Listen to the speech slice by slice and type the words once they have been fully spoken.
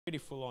Pretty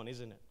full on,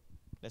 isn't it?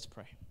 Let's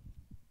pray.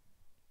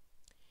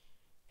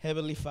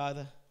 Heavenly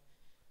Father,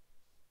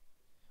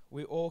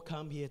 we all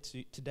come here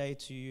today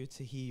to you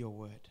to hear your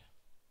word.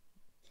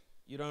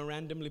 You don't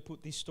randomly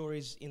put these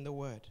stories in the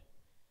word.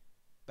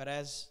 But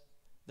as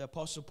the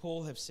Apostle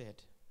Paul have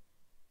said,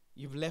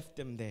 you've left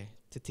them there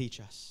to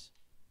teach us.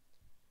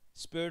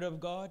 Spirit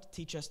of God,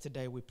 teach us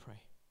today, we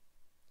pray.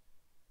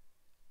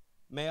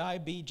 May I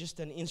be just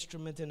an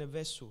instrument and a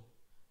vessel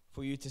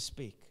for you to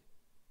speak.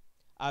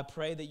 I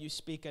pray that you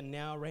speak a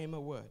now rhema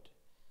word,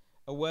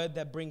 a word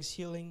that brings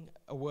healing,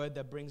 a word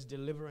that brings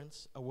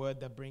deliverance, a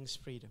word that brings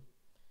freedom.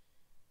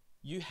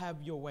 You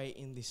have your way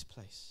in this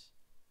place.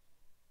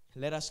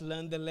 Let us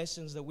learn the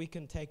lessons that we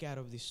can take out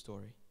of this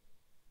story.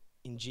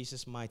 In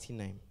Jesus' mighty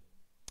name,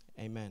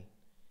 amen.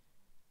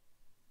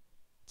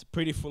 It's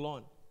pretty full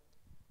on.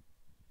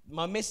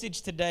 My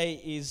message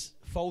today is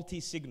faulty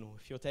signal.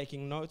 If you're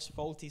taking notes,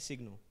 faulty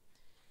signal.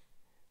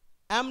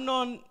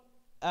 Amnon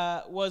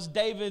was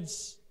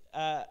David's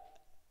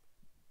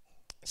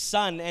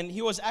son, and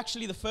he was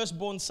actually the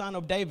firstborn son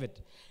of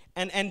David.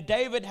 And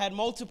David had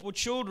multiple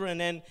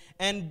children,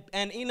 and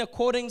in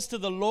accordance to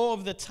the law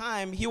of the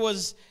time, he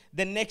was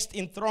the next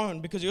in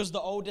throne because he was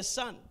the oldest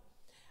son.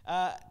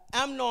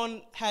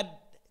 Amnon had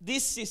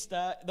this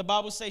sister. The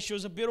Bible says she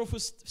was a beautiful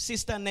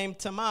sister named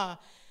Tamar,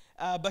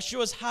 but she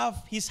was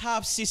his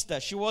half sister.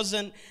 She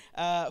wasn't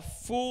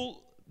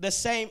full the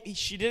same.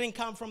 She didn't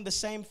come from the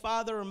same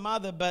father or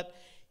mother, but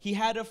he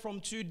had her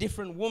from two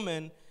different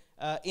women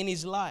in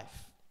his life.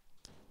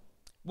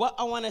 What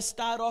I want to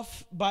start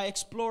off by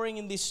exploring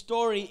in this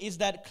story is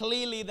that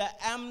clearly that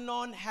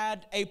Amnon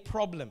had a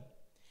problem.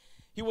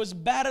 He was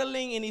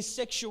battling in his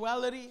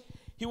sexuality.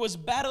 He was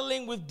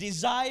battling with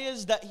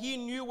desires that he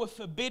knew were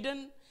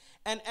forbidden.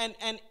 And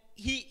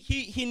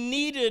he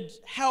needed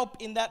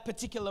help in that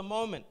particular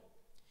moment.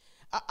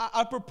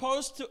 I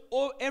propose to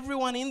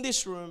everyone in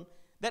this room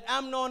that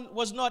Amnon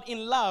was not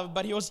in love,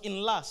 but he was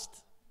in lust.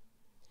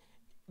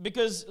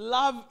 Because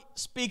love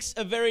speaks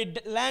a very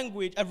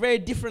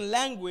different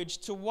language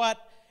to what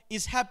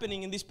is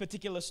happening in this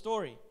particular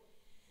story.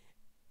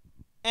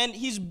 And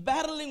he's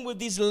battling with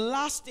this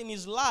lust in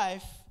his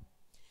life.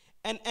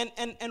 And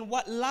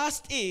what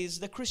lust is,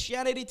 the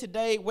Christianity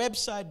Today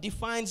website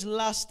defines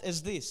lust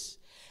as this: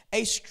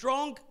 a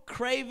strong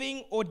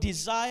craving or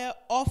desire,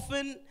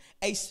 often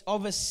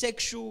of a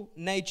sexual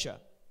nature.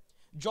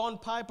 John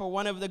Piper,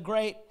 one of the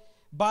great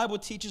Bible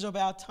teachers of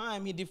our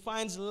time, he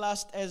defines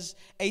lust as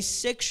a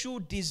sexual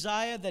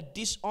desire that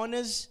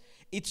dishonors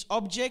its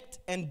object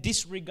and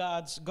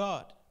disregards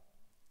God.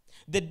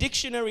 The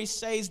dictionary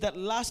says that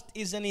lust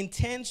is an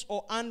intense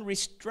or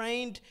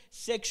unrestrained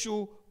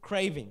sexual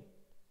craving.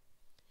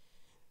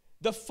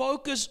 The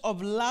focus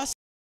of lust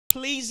is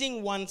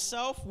pleasing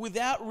oneself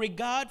without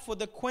regard for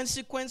the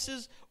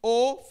consequences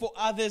or for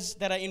others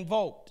that are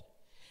involved.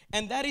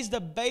 And that is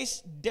the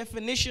base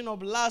definition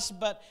of lust,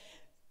 but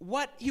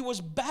what he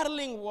was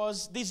battling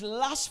was these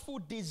lustful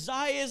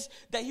desires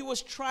that he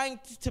was trying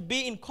to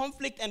be in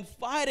conflict and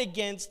fight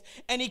against,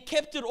 and he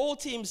kept it all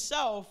to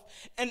himself.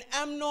 And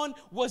Amnon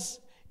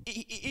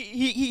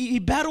he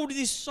battled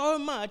this so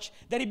much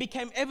that it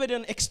became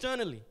evident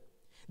externally.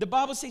 The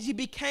Bible says he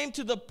became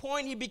to the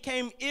point he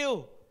became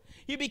ill.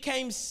 He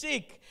became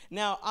sick.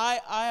 Now, I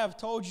have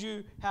told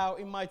you how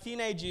in my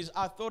teenage years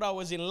I thought I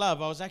was in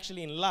love. I was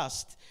actually in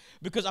lust,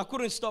 because I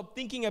couldn't stop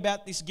thinking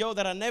about this girl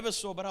that I never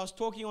saw, but I was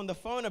talking on the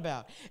phone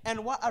about.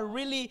 And what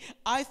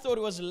I thought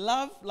it was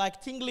love,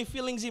 like tingly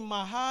feelings in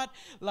my heart,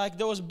 like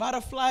there was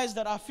butterflies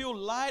that I feel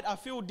light, I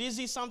feel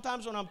dizzy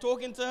sometimes when I'm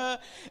talking to her.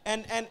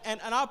 And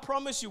I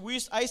promise you,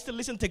 I used to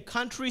listen to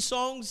country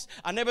songs.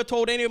 I never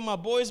told any of my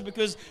boys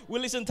because we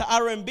listen to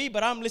R&B,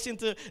 but I'm listening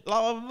to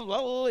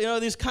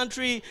these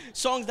country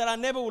songs that I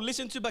never would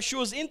listen to, but she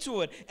was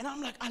into it. And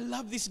I'm like, I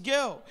love this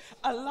girl.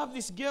 I love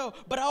this girl.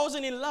 But I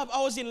wasn't in love.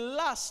 I was in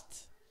lust.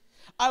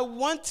 I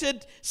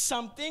wanted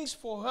some things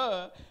for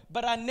her,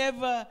 but I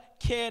never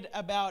cared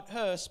about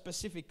her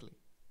specifically.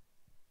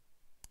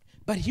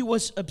 But he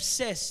was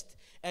obsessed,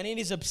 and in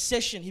his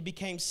obsession, he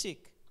became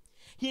sick.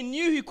 He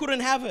knew he couldn't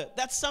have her.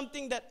 That's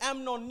something that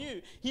Amnon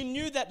knew. He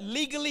knew that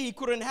legally he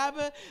couldn't have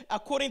her.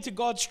 According to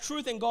God's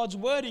truth and God's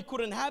word, he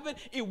couldn't have it.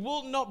 It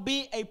will not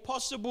be a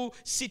possible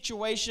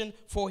situation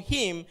for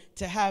him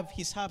to have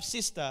his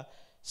half-sister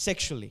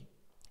sexually.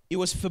 It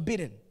was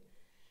forbidden.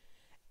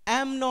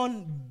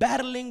 Amnon,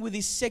 battling with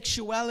his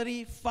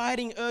sexuality,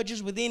 fighting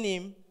urges within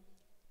him,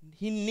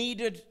 he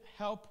needed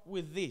help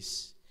with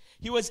this.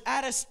 He was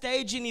at a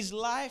stage in his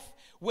life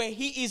where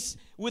he is,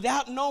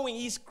 without knowing,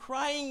 he's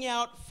crying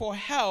out for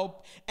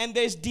help, and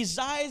there's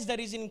desires that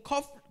he's in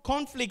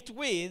conflict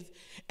with.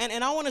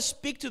 And I want to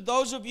speak to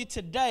those of you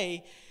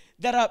today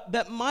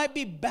that might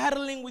be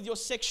battling with your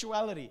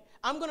sexuality.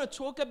 I'm going to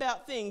talk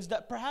about things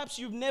that perhaps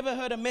you've never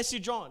heard a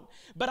message on.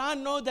 But I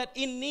know that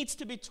it needs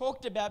to be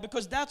talked about,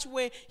 because that's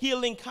where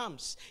healing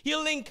comes.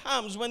 Healing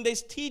comes when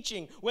there's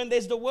teaching, when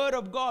there's the word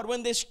of God,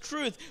 when there's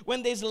truth,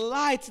 when there's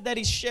light that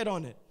is shed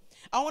on it.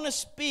 I want to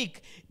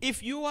speak,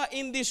 if you are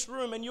in this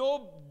room and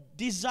you're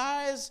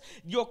desires,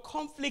 your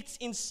conflicts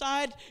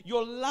inside,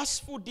 your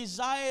lustful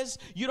desires,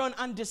 you don't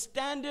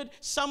understand it.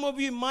 Some of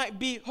you might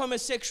be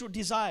homosexual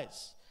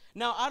desires.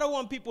 Now, I don't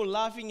want people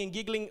laughing and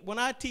giggling. When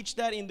I teach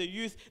that in the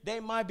youth, they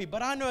might be.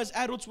 But I know as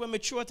adults, we're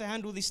mature to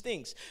handle these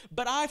things.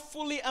 But I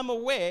fully am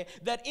aware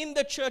that in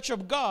the church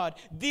of God,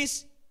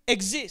 this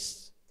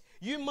exists.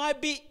 You might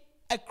be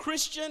a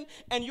Christian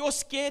and you're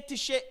scared to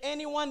share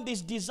anyone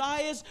these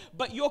desires,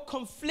 but you're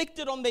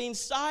conflicted on the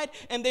inside,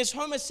 and there's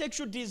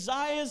homosexual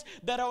desires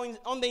that are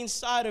on the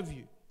inside of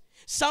you.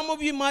 Some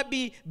of you might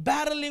be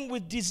battling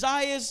with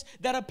desires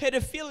that are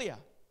pedophilia.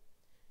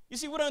 You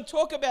see, we don't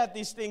talk about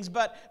these things,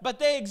 but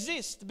they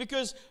exist,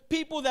 because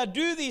people that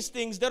do these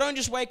things, they don't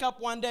just wake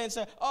up one day and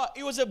say, oh,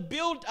 it was a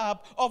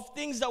build-up of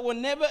things that were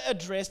never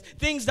addressed,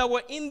 things that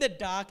were in the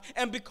dark,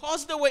 and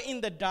because they were in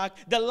the dark,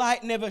 the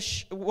light never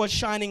was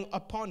shining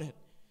upon it.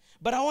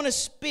 But I want to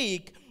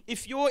speak,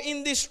 if you're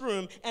in this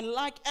room, and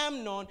like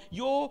Amnon,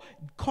 you're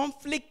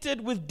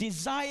conflicted with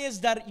desires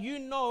that you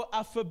know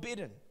are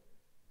forbidden.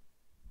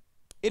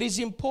 It is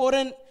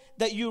important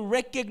that you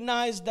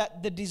recognize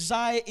that the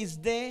desire is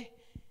there,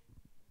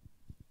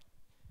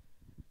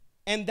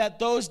 and that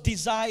those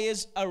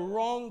desires are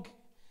wrong.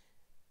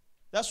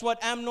 That's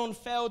what Amnon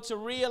failed to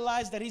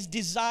realize, that his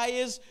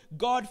desires,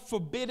 God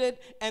forbid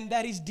it, and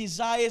that his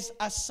desires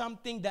are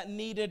something that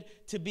needed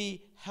to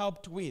be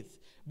helped with.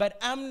 But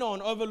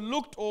Amnon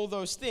overlooked all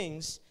those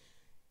things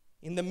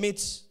in the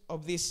midst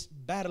of this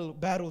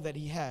battle that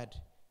he had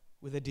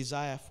with a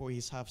desire for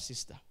his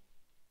half-sister.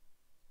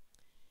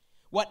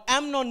 What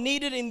Amnon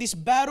needed in this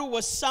battle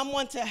was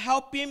someone to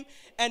help him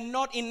and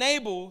not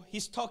enable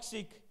his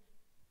toxic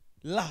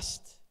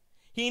lust.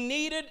 He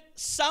needed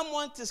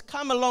someone to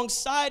come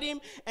alongside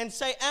him and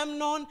say,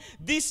 Amnon,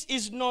 this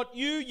is not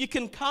you. You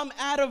can come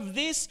out of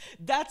this.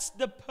 That's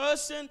the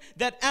person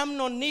that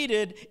Amnon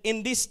needed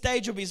in this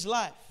stage of his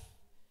life.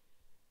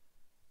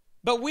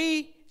 But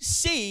we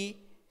see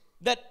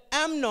that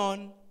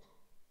Amnon,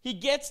 he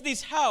gets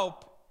this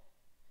help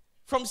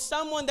from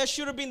someone that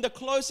should have been the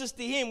closest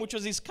to him, which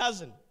was his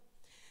cousin.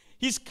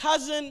 His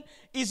cousin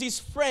is his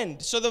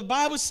friend. So the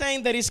Bible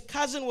saying that his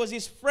cousin was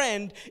his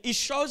friend, it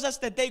shows us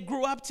that they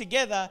grew up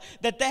together,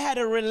 that they had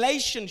a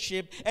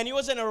relationship, and it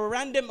wasn't a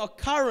random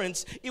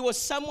occurrence. It was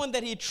someone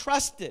that he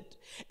trusted.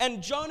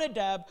 And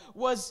Jonadab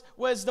was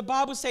the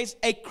Bible says,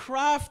 a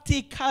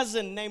crafty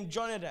cousin named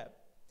Jonadab.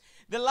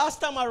 The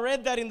last time I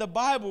read that in the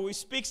Bible, it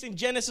speaks in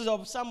Genesis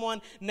of someone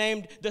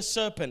named the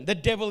serpent, the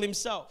devil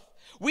himself.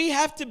 We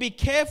have to be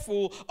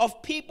careful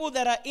of people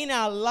that are in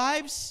our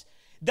lives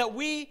that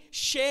we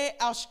share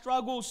our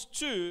struggles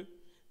to,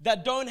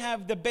 that don't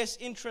have the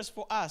best interest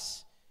for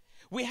us.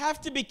 We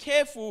have to be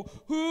careful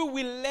who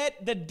we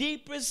let the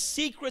deepest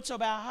secrets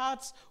of our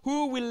hearts,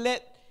 who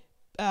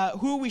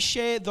we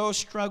share those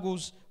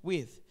struggles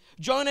with.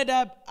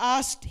 Jonadab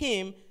asked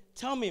him,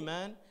 tell me,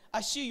 man, I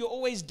see you're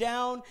always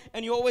down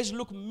and you always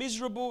look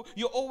miserable.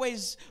 You're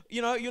always,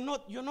 you're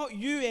not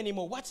you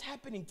anymore. What's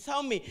happening?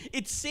 Tell me.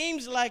 It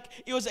seems like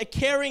it was a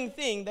caring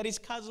thing that his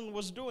cousin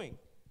was doing.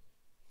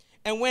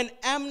 And when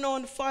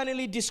Amnon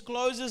finally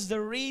discloses the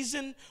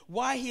reason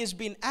why he has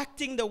been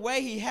acting the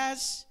way he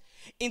has,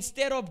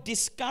 instead of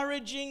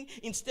discouraging,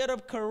 instead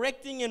of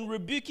correcting and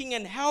rebuking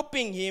and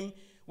helping him,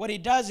 what he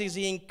does is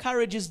he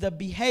encourages the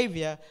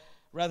behavior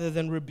rather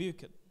than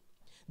rebuke it.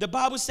 The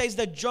Bible says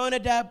that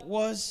Jonadab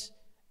was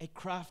a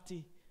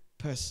crafty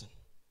person.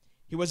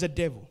 He was a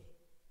devil.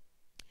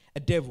 A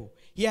devil.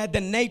 He had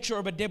the nature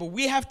of a devil.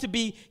 We have to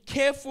be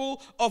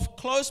careful of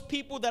close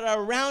people that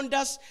are around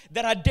us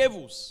that are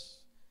devils.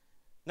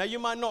 Now, you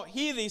might not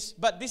hear this,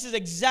 but this is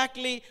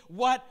exactly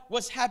what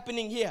was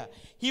happening here.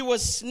 He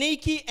was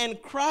sneaky and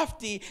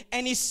crafty,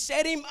 and he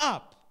set him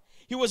up.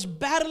 He was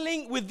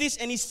battling with this,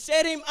 and he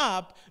set him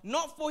up,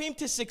 not for him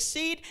to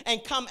succeed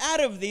and come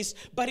out of this,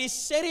 but he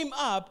set him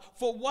up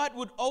for what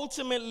would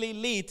ultimately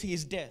lead to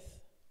his death.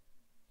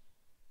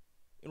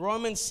 In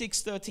Romans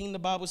 6:13, the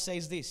Bible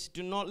says this,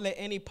 do not let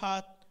any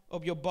part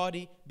of your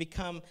body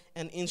become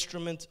an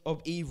instrument of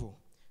evil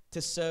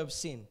to serve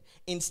sin.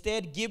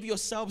 Instead, give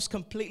yourselves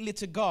completely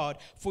to God,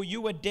 for you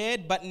were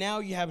dead, but now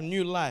you have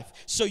new life.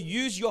 So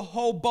use your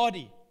whole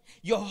body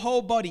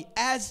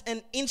as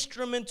an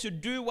instrument to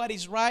do what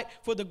is right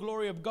for the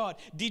glory of God.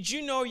 Did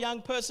you know,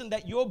 young person,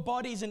 that your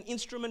body is an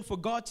instrument for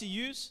God to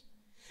use?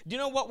 Do you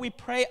know what we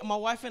pray, my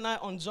wife and I,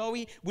 on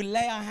Zoe? We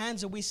lay our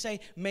hands and we say,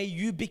 may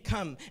you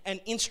become an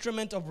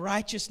instrument of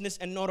righteousness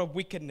and not of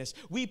wickedness.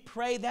 We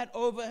pray that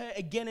over her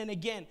again and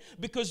again,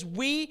 because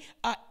we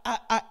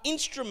are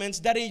instruments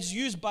that is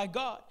used by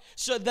God.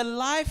 So the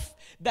life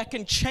that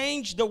can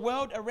change the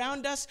world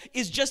around us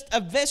is just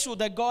a vessel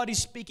that God is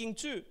speaking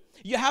to.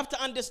 You have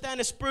to understand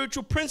a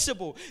spiritual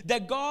principle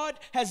that God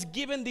has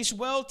given this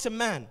world to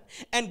man,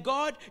 and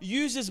God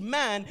uses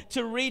man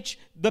to reach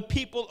the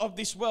people of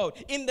this world.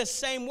 In the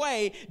same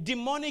way,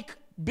 demonic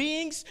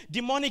beings,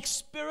 demonic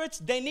spirits,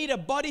 they need a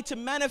body to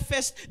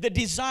manifest the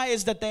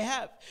desires that they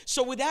have.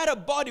 So without a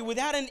body,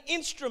 without an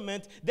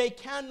instrument, they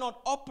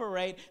cannot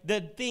operate the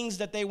things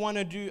that they want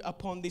to do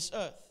upon this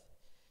earth.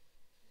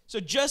 So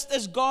just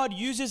as God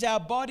uses our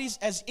bodies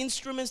as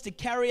instruments to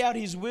carry out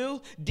His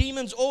will,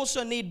 demons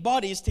also need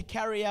bodies to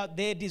carry out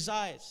their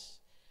desires.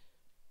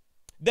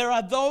 There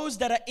are those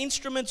that are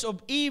instruments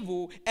of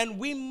evil, and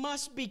we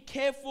must be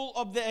careful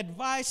of the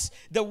advice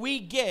that we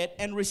get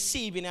and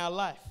receive in our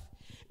life.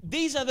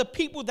 These are the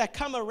people that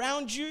come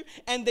around you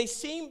and they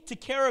seem to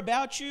care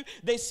about you.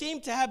 They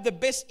seem to have the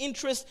best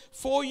interest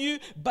for you,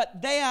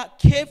 but they are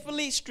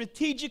carefully,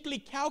 strategically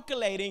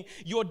calculating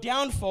your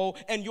downfall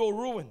and your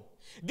ruin.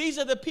 These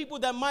are the people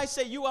that might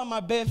say, you are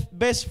my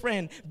best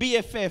friend,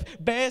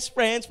 BFF, best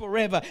friends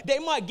forever. They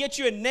might get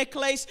you a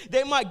necklace.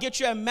 They might get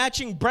you a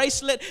matching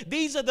bracelet.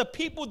 These are the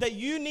people that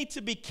you need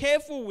to be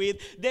careful with.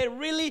 They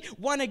really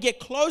want to get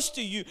close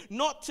to you,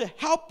 not to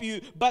help you,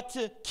 but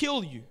to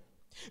kill you.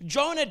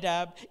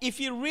 Jonadab, if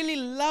he really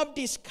loved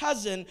his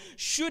cousin,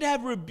 should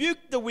have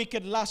rebuked the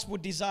wicked lustful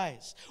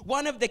desires.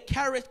 One of the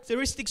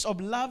characteristics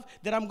of love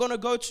that I'm going to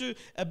go to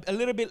a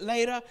little bit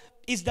later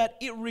is that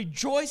it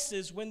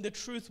rejoices when the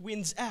truth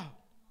wins out.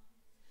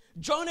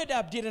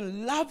 Jonadab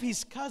didn't love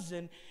his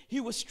cousin. He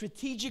was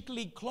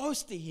strategically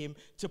close to him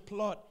to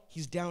plot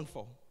his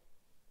downfall.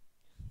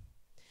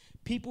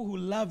 People who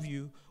love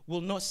you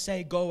will not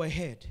say, go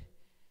ahead.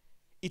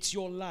 It's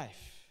your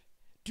life.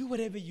 Do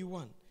whatever you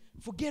want.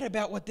 Forget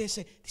about what they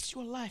say. This is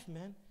your life,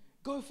 man.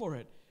 Go for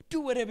it.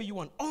 Do whatever you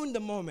want. Own the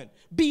moment.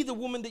 Be the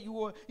woman that you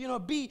were.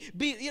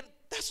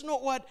 That's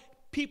not what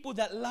people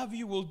that love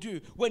you will do.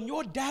 When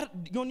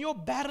you're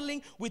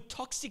battling with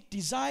toxic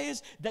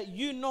desires that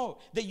you know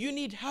that you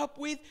need help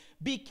with,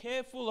 be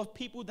careful of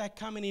people that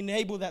come and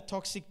enable that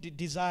toxic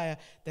desire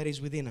that is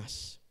within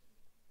us.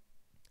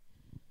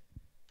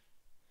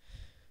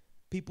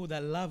 People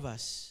that love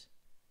us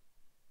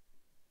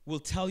will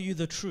tell you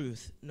the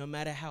truth no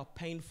matter how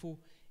painful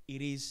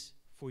it is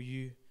for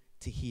you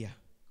to hear.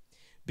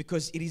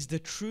 Because it is the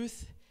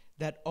truth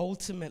that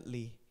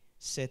ultimately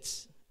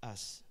sets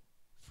us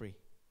free.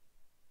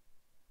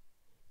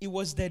 It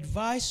was the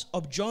advice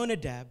of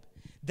Jonadab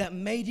that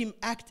made him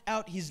act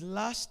out his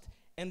lust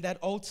and that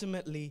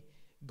ultimately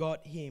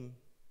got him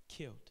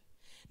killed.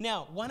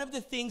 Now, one of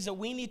the things that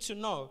we need to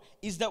know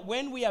is that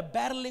when we are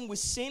battling with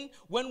sin,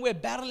 when we're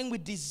battling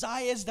with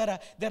desires that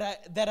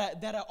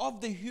are of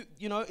the,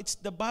 it's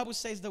the Bible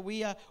says that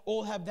we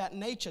all have that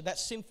nature, that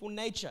sinful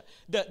nature.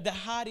 The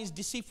heart is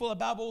deceitful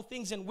above all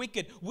things and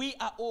wicked. We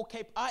are all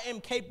I am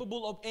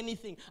capable of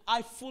anything.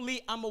 I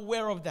fully am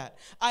aware of that.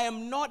 I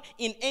am not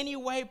in any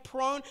way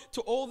prone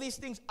to all these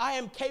things. I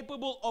am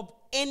capable of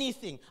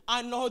anything.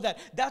 I know that.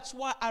 That's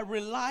why I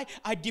rely,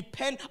 I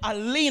depend, I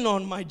lean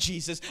on my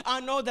Jesus.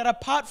 I know that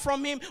apart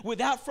from Him,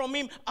 without from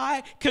Him,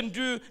 I can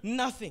do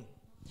nothing.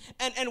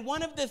 And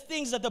one of the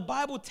things that the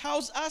Bible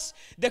tells us,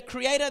 the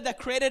Creator that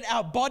created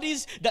our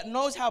bodies, that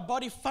knows how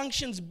body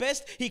functions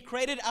best, He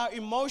created our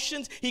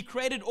emotions, He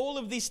created all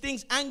of these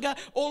things, anger,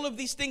 all of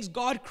these things,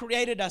 God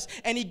created us.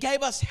 And He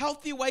gave us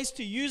healthy ways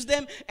to use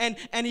them, and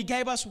He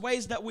gave us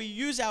ways that we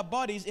use our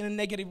bodies in a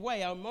negative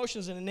way, our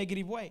emotions in a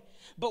negative way.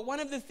 But one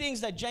of the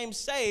things that James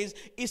says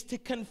is to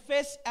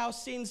confess our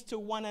sins to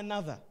one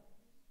another.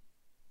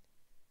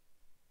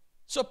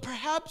 So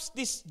perhaps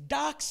this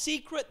dark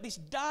secret, this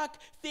dark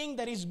thing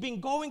that he's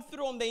been going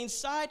through on the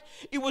inside,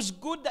 it was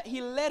good that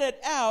he let it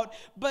out,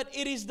 but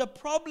the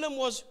problem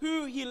was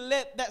who he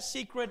let that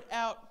secret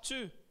out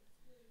to.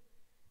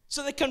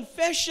 So the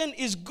confession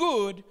is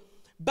good,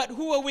 but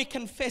who are we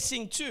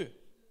confessing to?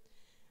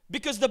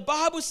 Because the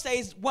Bible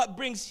says what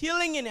brings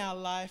healing in our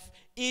life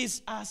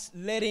is us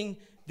letting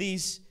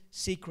these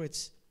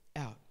secrets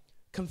out.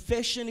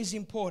 Confession is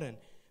important,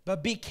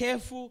 but be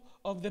careful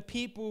of the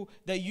people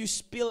that you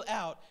spill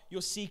out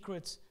your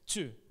secrets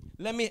to.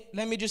 Let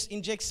me just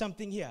inject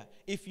something here.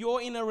 If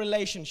you're in a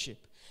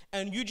relationship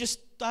and you just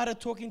started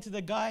talking to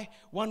the guy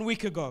 1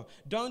 week ago,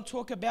 don't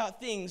talk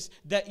about things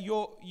that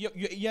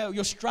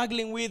you're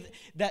struggling with,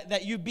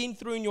 that you've been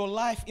through in your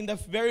life in the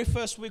very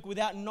first week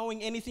without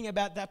knowing anything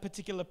about that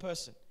particular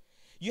person.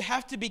 You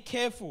have to be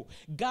careful.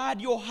 Guard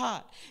your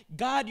heart.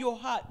 Guard your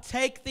heart.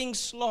 Take things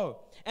slow.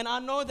 And I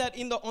know that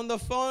on the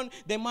phone,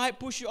 they might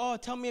push you,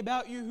 tell me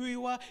about you, who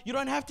you are. You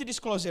don't have to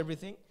disclose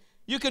everything.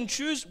 You can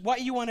choose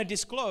what you want to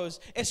disclose,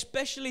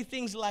 especially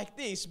things like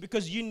this,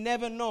 because you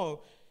never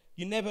know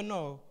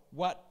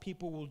what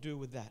people will do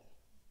with that.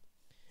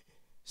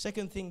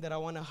 Second thing that I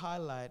want to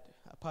highlight,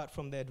 apart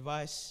from the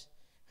advice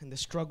and the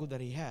struggle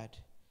that he had,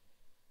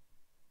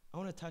 I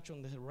want to touch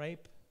on the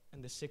rape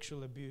and the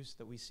sexual abuse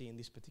that we see in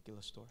this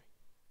particular story.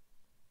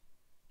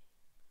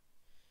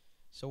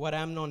 So what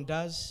Amnon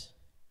does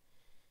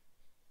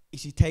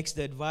is he takes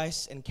the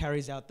advice and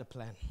carries out the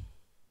plan.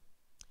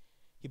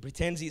 He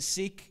pretends he's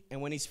sick,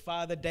 and when his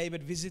father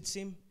David visits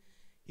him,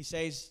 he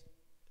says,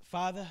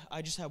 Father,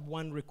 I just have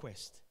one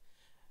request.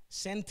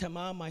 Send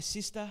Tamar, my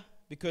sister,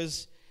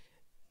 because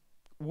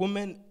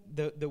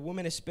the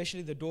women,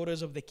 especially the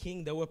daughters of the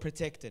king, they were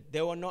protected.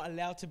 They were not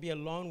allowed to be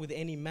alone with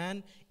any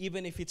man,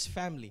 even if it's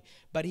family.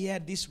 But he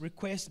had this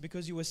request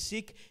because he was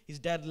sick. His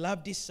dad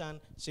loved his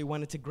son, so he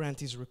wanted to grant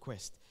his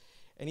request.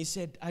 And he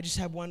said, I just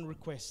have one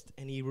request.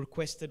 And he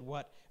requested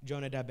what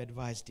Jonadab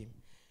advised him.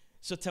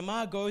 So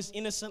Tamar goes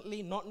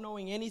innocently, not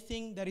knowing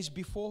anything that is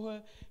before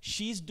her.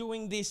 She's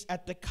doing this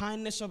at the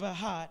kindness of her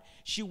heart.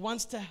 She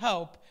wants to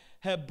help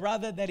her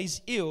brother that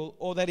is ill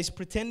or that is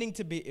pretending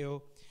to be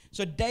ill.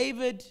 So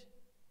David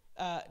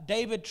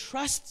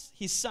trusts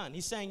his son.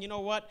 He's saying, you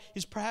know what?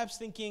 He's perhaps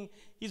thinking,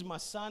 he's my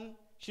son,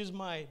 she's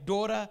my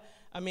daughter.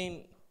 I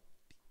mean,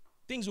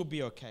 things will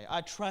be okay.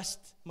 I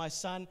trust my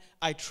son.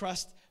 I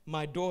trust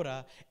my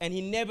daughter. And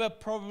he never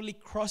probably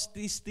crossed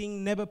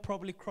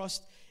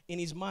in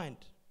his mind.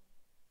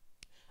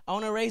 I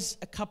want to raise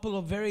a couple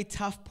of very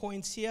tough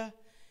points here.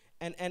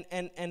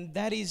 And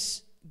that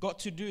is got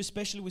to do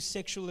especially with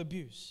sexual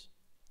abuse.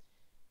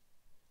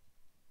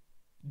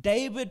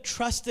 David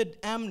trusted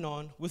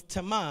Amnon with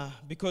Tamar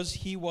because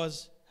he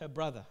was her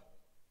brother.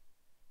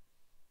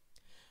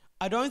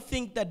 I don't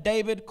think that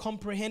David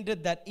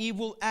comprehended that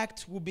evil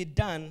act will be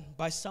done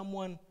by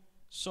someone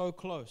so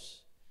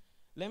close.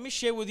 Let me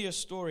share with you a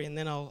story, and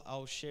then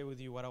I'll share with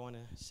you what I want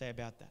to say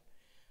about that.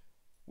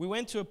 I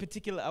went to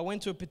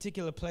a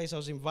particular place. I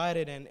was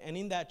invited, and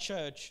in that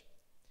church,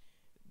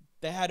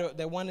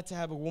 they wanted to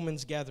have a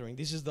women's gathering.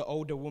 This is the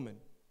older woman.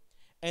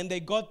 And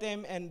they got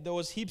them, and there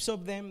was heaps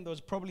of them. There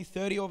was probably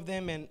 30 of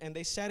them, and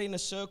they sat in a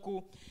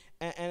circle,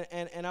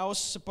 and I was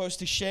supposed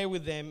to share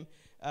with them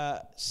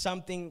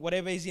something,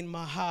 whatever is in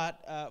my heart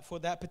for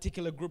that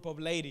particular group of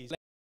ladies.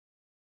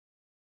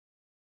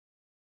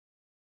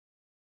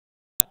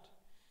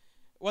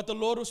 What the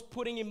Lord was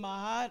putting in my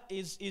heart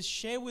is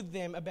share with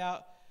them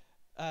about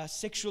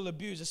sexual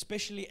abuse,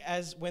 especially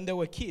as when they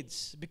were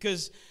kids,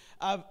 because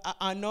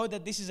I know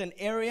that this is an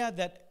area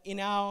that in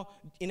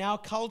our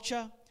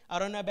culture, I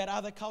don't know about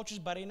other cultures,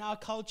 but in our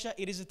culture,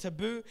 it is a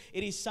taboo.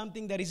 It is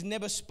something that is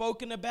never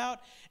spoken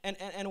about.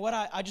 And what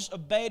I just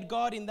obeyed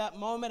God in that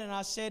moment, and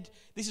I said,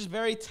 this is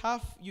very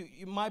tough.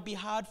 It might be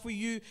hard for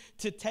you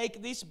to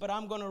take this, but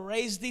I'm going to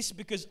raise this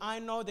because I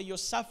know that you're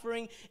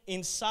suffering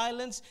in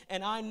silence,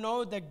 and I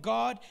know that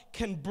God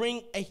can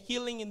bring a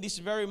healing in this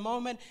very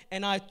moment.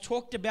 And I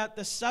talked about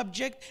the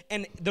subject,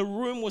 and the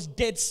room was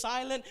dead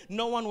silent.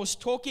 No one was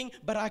talking,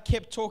 but I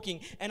kept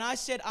talking. And I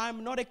said,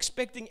 I'm not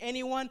expecting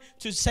anyone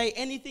to say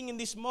anything in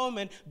this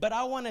moment, but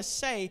I want to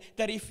say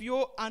that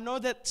I know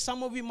that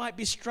some of you might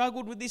be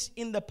struggled with this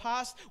in the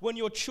past. When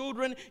you're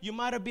children, you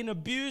might have been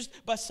abused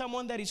by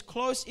someone that is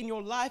close in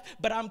your life,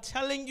 but I'm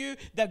telling you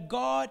that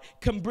God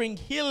can bring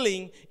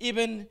healing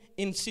even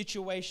in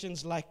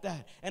situations like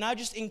that. And I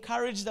just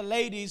encourage the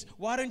ladies,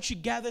 why don't you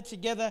gather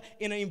together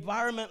in an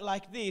environment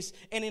like this,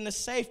 and in a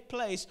safe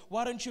place,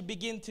 why don't you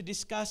begin to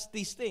discuss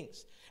these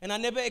things? And I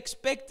never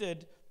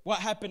expected what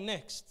happened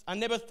next. I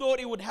never thought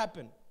it would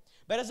happen.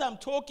 But as I'm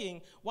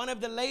talking, one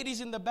of the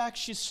ladies in the back,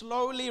 she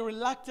slowly,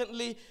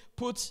 reluctantly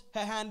puts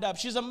her hand up.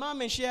 She's a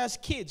mom and she has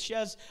kids. She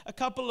has a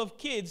couple of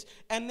kids.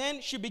 And then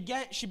she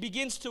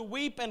begins to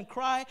weep and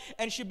cry,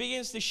 and she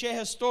begins to share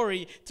her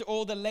story to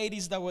all the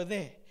ladies that were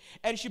there.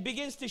 And she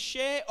begins to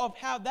share of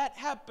how that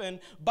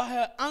happened by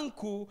her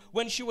uncle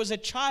when she was a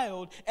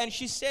child. And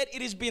she said,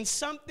 it has been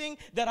something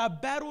that I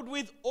battled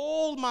with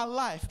all my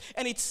life.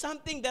 And it's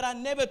something that I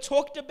never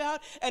talked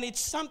about. And it's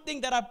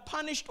something that I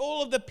punished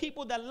all of the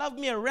people that love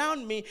me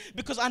around me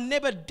because I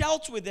never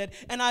dealt with it.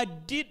 And I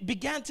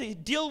began to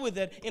deal with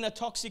it in a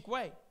toxic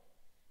way.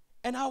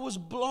 And I was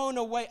blown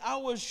away. I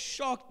was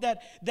shocked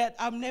that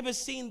I've never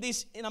seen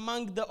this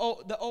among the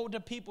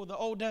older people,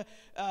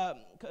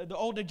 the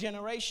older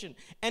generation.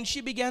 And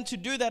she began to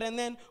do that. And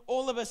then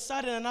all of a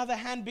sudden, another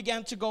hand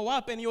began to go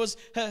up, and it was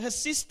her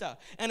sister.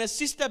 And her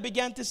sister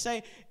began to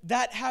say,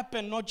 that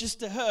happened not just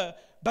to her,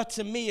 but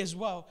to me as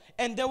well.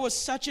 And there was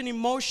such an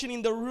emotion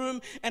in the room,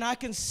 and I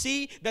can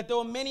see that there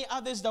were many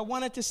others that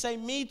wanted to say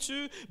me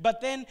too, but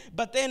then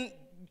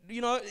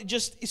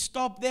just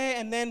stop there.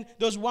 And then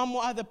there was one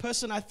more other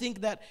person, I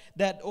think,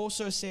 that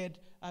also said,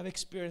 I've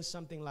experienced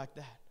something like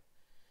that.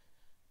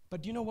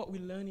 But do you know what we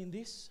learn in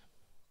this?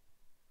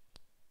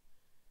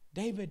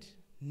 David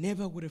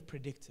never would have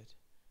predicted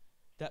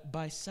that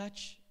by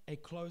such a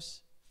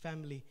close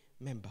family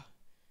member,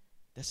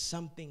 that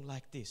something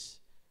like this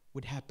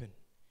would happen.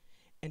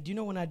 And do you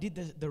know, when I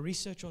did the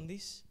research on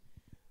this,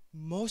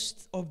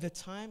 most of the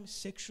time,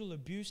 sexual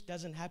abuse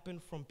doesn't happen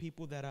from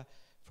people that are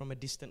from a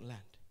distant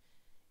land.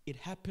 It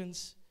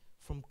happens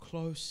from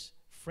close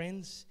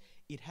friends.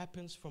 It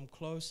happens from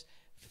close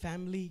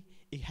family.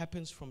 It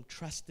happens from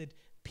trusted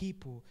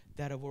people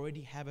that have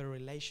already have a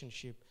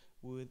relationship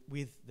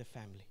with the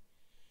family.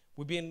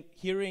 We've been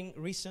hearing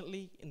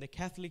recently in the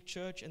Catholic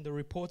Church and the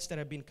reports that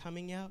have been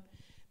coming out.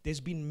 There's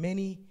been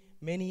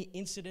many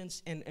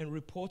incidents and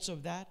reports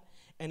of that.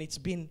 And it's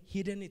been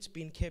hidden. It's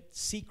been kept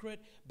secret.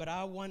 But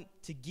I want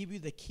to give you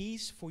the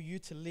keys for you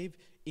to live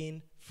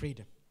in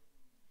freedom.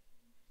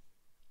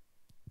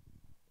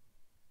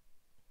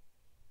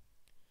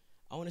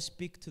 I want to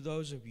speak to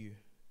those of you.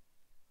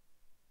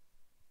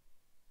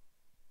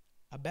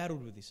 I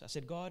battled with this. I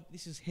said, God,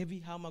 this is heavy.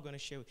 How am I going to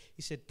share it?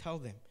 He said, tell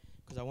them,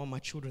 because I want my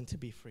children to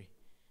be free.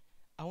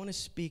 I want to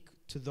speak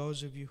to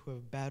those of you who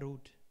have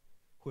battled,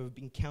 who have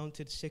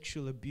encountered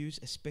sexual abuse,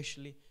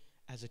 especially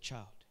as a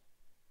child.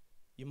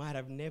 You might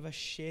have never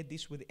shared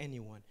this with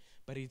anyone,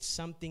 but it's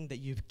something that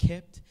you've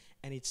kept,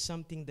 and it's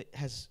something that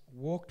has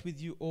walked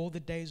with you all the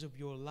days of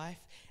your life,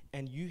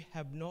 and you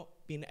have not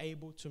been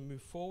able to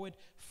move forward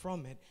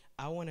from it.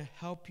 I want to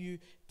help you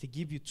to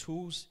give you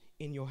tools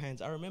in your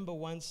hands. I remember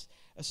once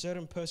a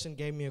certain person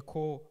gave me a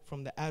call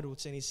from the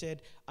adults, and he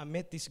said, I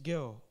met this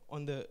girl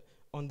on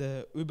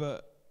the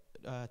Uber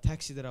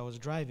taxi that I was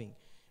driving.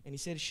 And he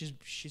said,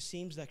 she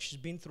seems like she's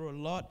been through a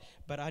lot,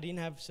 but I didn't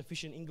have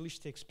sufficient English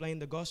to explain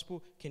the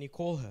gospel. Can you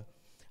call her?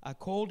 I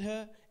called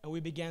her, and we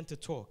began to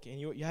talk. And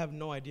you have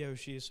no idea who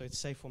she is, so it's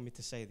safe for me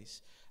to say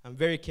this. I'm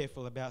very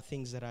careful about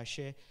things that I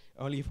share,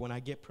 only when I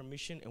get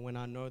permission and when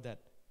I know that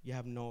you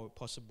have no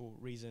possible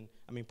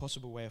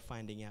way of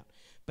finding out.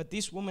 But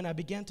this woman, I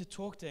began to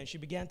talk to her, and she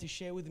began to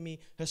share with me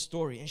her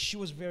story. And she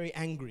was very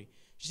angry.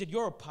 She said,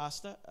 you're a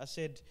pastor? I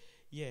said,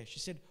 yeah. She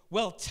said,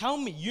 well, tell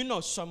me, you know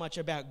so much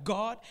about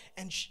God.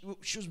 And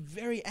she was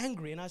very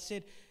angry. And I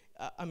said,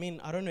 I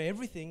don't know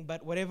everything,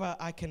 but whatever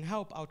I can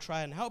help, I'll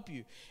try and help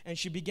you. And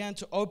she began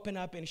to open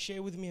up and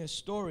share with me her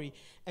story.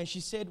 And she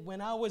said,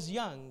 when I was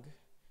young,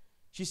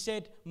 she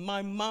said,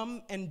 my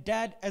mom and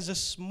dad, as a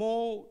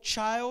small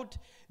child,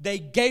 they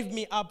gave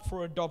me up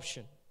for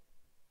adoption.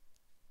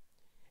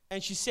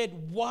 And she said,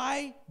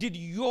 why did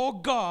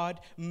your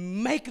God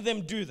make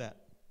them do that?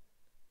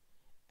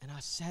 And I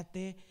sat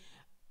there.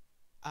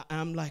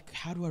 I'm like,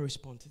 how do I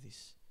respond to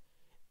this?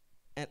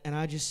 And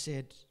I just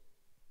said,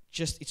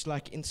 it's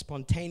like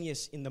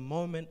spontaneous in the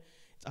moment.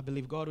 I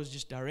believe God was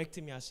just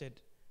directing me. I said,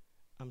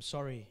 I'm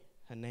sorry,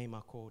 her name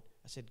I called.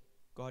 I said,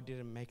 God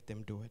didn't make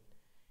them do it.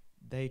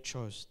 They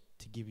chose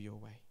to give you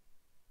away.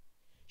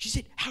 She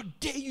said, how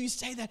dare you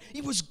say that?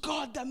 It was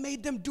God that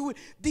made them do it.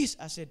 This.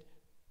 I said,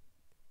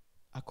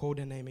 I called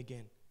her name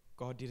again.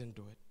 God didn't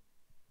do it.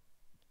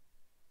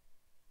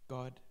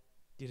 God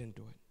didn't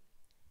do it.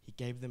 He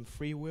gave them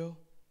free will,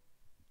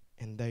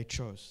 and they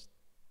chose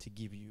to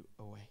give you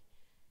away.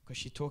 Because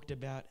she talked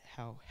about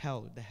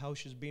the hell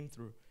she's been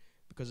through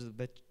because of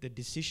the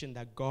decision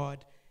that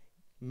God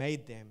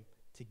made them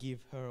to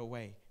give her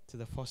away to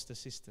the foster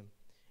system,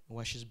 and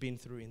what she's been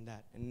through in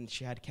that. And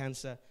she had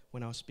cancer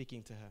when I was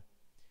speaking to her.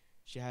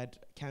 She had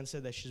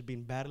cancer that she's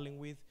been battling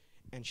with,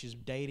 and she's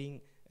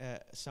dating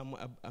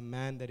a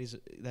man that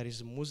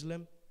is a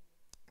Muslim.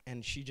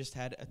 And she just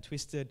had a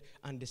twisted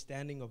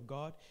understanding of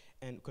God.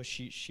 And because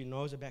she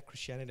knows about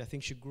Christianity, I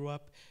think she grew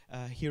up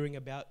hearing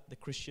about the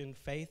Christian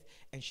faith.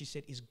 And she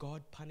said, is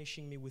God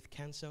punishing me with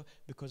cancer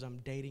because I'm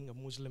dating a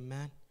Muslim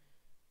man?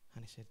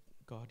 And I said,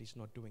 God is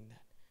not doing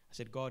that. I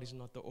said, God is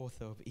not the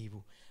author of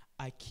evil.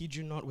 I kid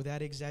you not,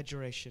 without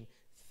exaggeration,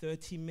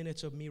 30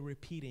 minutes of me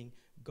repeating,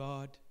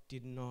 God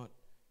did not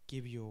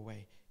give you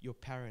away. Your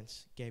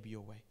parents gave you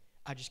away.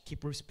 I just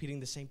keep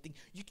repeating the same thing.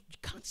 You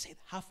can't say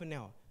that. Half an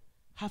hour.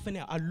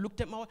 I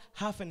looked at my wife,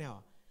 half an hour.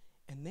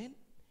 And then,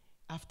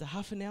 after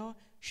half an hour,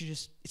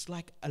 it's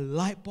like a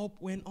light bulb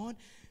went on.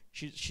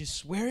 She's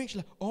swearing. She's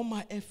like, oh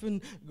my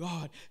effing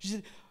God. She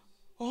said,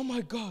 oh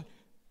my God.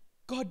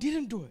 God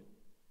didn't do it.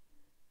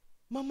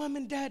 My mom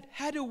and dad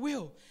had a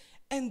will,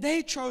 and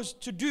they chose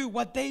to do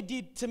what they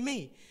did to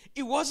me.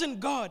 It wasn't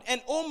God.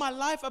 And all my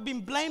life I've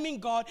been blaming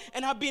God,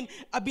 and I've been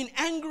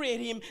angry at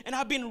him, and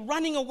I've been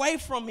running away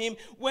from him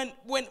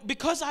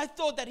because I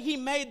thought that he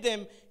made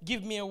them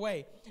give me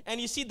away. And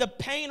you see, the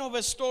pain of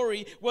her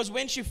story was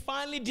when she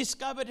finally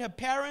discovered her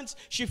parents,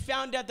 she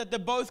found out that they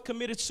both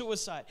committed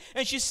suicide.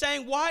 And she's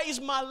saying, why is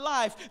my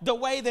life the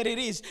way that it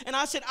is? And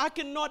I said, I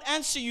cannot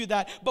answer you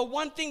that. But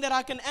one thing that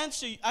I can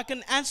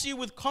answer you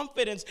with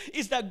confidence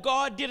is that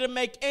God didn't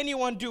make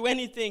anyone do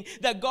anything.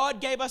 That God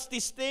gave us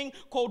this thing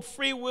called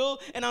free will.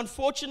 And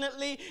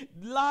unfortunately,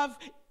 love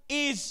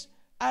is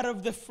out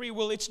of the free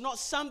will. It's not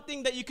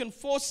something that you can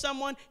force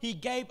someone. He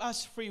gave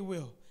us free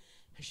will.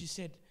 And she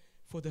said,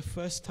 for the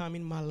first time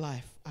in my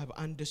life, I've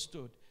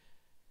understood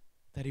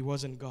that it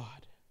wasn't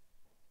God,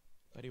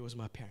 but it was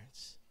my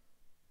parents.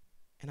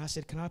 And I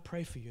said, can I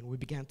pray for you? And we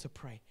began to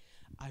pray.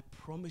 I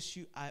promise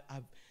you,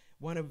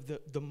 one of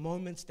the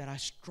moments that I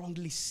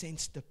strongly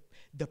sensed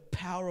the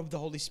power of the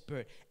Holy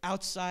Spirit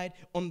outside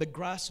on the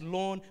grass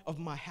lawn of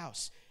my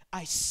house.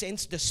 I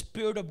sensed the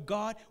Spirit of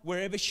God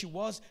wherever she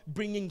was,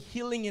 bringing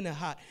healing in her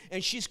heart.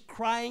 And she's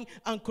crying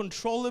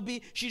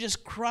uncontrollably. She's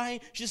just crying.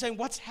 She's saying,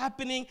 what's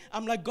happening?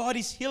 I'm like, God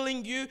is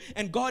healing you,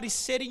 and God is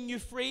setting you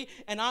free.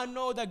 And I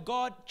know that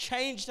God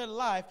changed her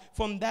life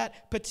from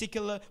that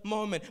particular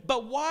moment.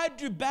 But why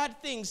do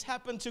bad things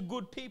happen to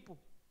good people?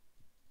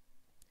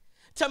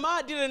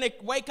 Tamar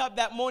didn't wake up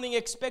that morning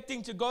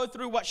expecting to go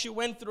through what she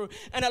went through.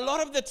 And a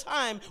lot of the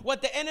time,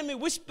 what the enemy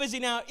whispers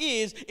in our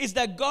ears is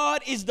that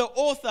God is the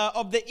author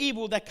of the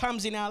evil that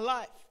comes in our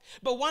life.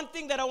 But one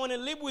thing that I want to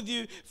live with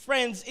you,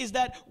 friends, is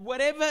that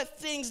whatever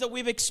things that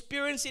we've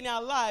experienced in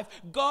our life,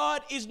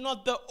 God is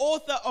not the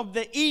author of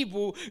the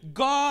evil.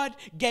 God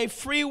gave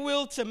free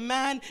will to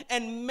man,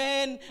 and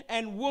men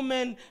and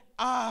women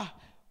are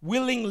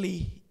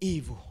willingly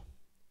evil.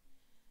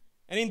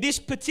 And in this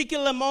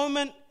particular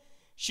moment,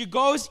 she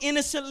goes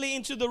innocently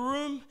into the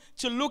room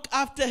to look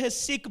after her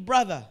sick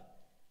brother.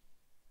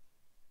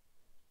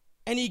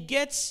 And he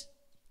gets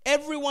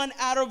everyone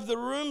out of the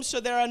room so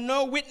there are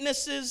no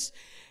witnesses,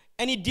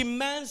 and he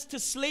demands to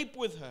sleep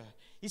with her.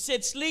 He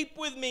said, sleep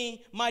with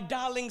me, my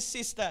darling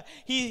sister.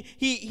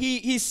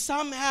 He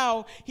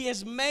somehow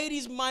has made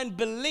his mind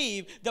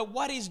believe that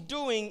what he's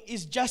doing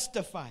is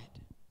justified.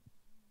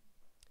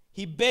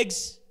 She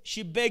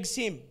begs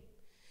him,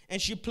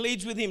 and she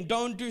pleads with him,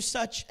 don't do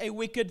such a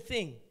wicked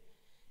thing.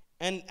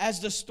 And as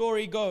the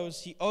story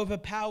goes, he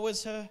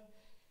overpowers her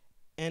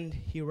and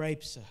he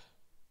rapes her.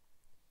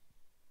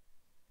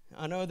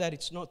 I know that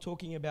it's not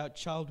talking about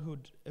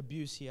childhood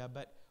abuse here,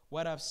 but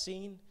what I've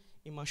seen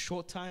in my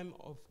short time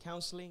of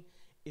counseling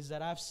is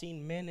that I've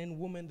seen men and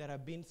women that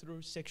have been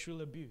through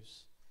sexual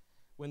abuse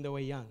when they were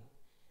young.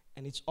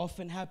 And it's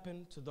often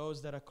happened to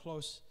those that are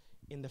close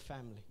in the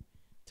family,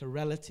 to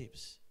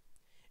relatives.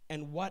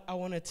 And what I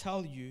want to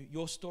tell you,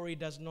 your story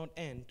does not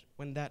end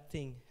when that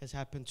thing has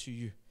happened to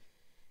you.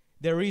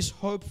 There is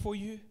hope for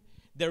you.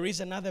 There is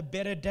another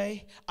better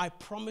day. I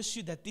promise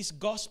you that this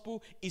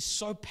gospel is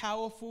so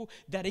powerful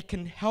that it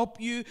can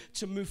help you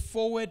to move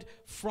forward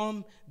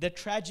from the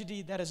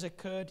tragedy that has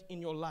occurred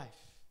in your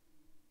life.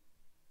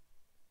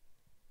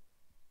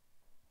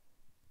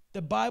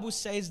 The Bible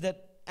says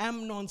that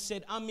Amnon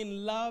said, I'm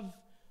in love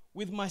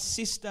with my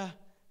sister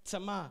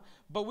Tamar.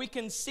 But we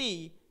can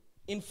see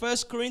in 1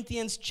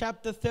 Corinthians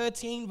chapter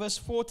 13, verse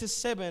 4 to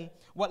 7,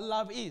 what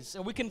love is.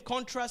 And we can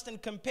contrast and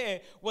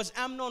compare. Was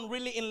Amnon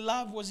really in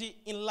love? Was he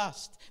in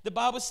lust? The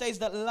Bible says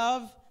that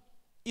love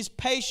is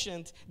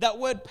patient. That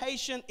word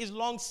patient is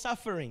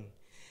long-suffering.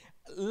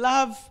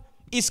 Love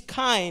is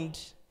kind.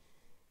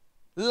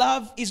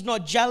 Love is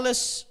not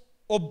jealous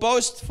or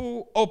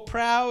boastful or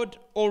proud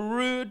or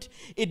rude.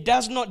 It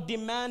does not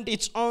demand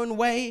its own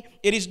way.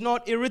 It is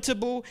not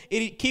irritable.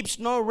 It keeps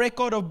no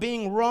record of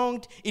being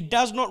wronged. It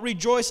does not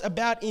rejoice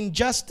about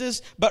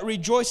injustice, but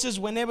rejoices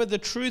whenever the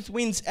truth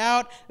wins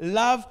out.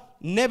 Love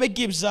never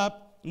gives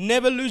up,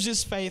 never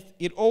loses faith.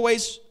 It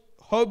always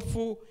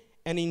hopeful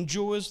and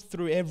endures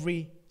through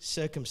every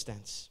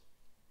circumstance.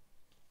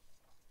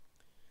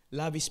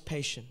 Love is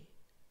patient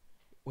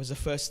was the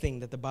first thing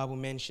that the Bible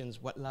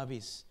mentions what love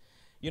is.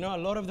 You know, a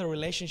lot of the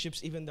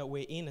relationships, even that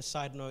we're in, a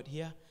side note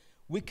here,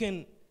 we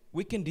can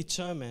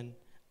determine,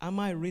 am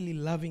I really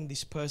loving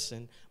this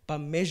person, by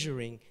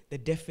measuring the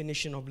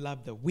definition of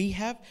love that we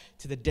have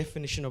to the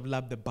definition of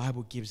love the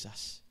Bible gives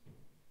us.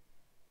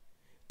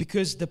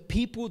 Because the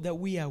people that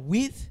we are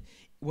with,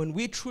 when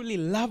we truly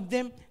love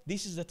them,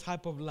 this is the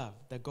type of love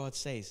that God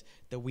says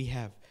that we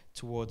have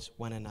towards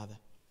one another.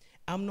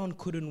 Amnon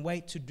couldn't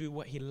wait to do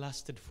what he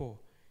lusted for.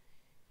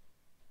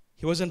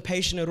 He wasn't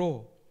patient at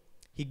all.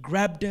 He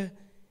grabbed her,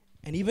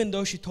 and even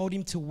though she told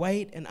him to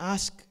wait and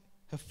ask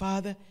her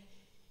father,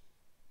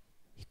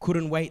 he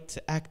couldn't wait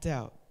to act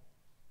out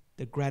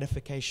the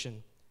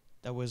gratification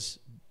that was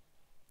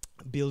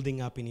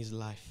building up in his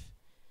life.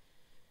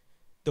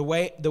 The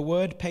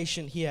word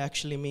patient here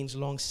actually means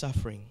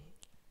long-suffering.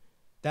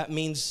 That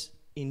means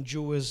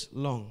endures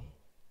long.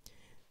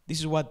 This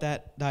is what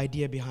the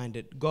idea behind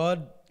it.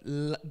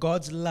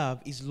 God's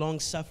love is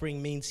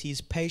long-suffering, means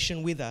he's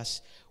patient with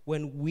us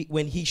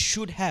when he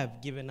should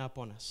have given up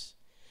on us.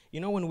 You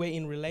know, when we're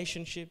in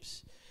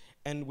relationships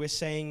and we're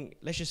saying,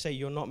 let's just say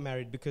you're not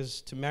married,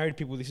 because to married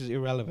people this is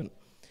irrelevant.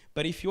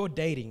 But if you're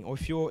dating or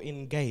if you're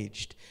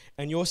engaged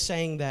and you're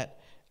saying that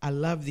I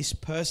love this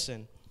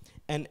person,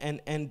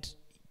 and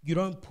you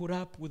don't put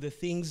up with the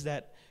things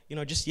that, you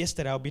know, just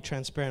yesterday, I'll be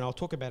transparent, I'll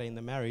talk about it in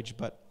the marriage,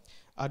 but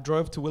I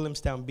drove to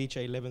Williamstown Beach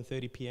at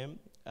 11:30 p.m.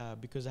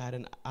 Because I had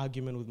an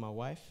argument with my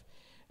wife,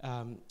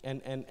 and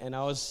I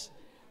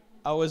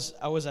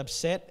was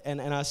upset,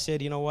 and I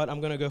said, you know what, I'm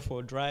going to go for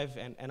a drive,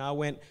 and I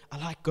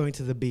like going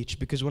to the beach,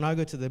 because when I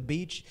go to the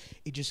beach,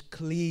 it just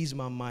clears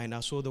my mind. I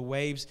saw the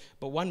waves,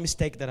 but one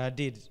mistake that I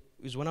did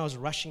is when I was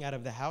rushing out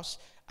of the house,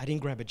 I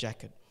didn't grab a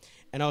jacket,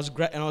 and I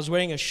was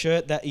wearing a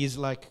shirt that is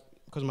like,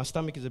 because my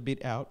stomach is a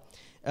bit out,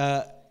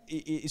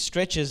 it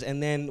stretches,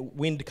 and then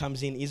wind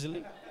comes in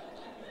easily.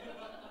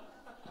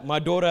 My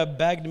daughter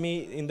bagged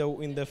me in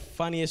the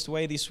funniest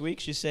way this week.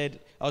 She said,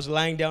 I was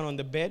lying down on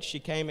the bed. She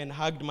came and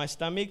hugged my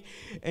stomach.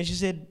 And she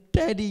said,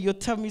 Daddy, your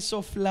tummy's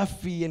so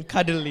fluffy and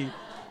cuddly.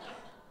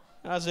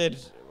 And I said,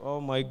 oh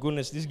my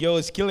goodness, this girl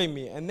is killing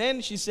me. And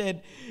then she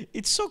said,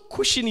 it's so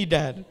cushiony,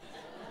 Dad.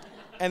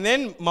 And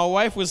then my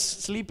wife was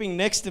sleeping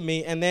next to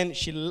me. And then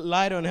she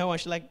lied on her and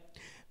she's like,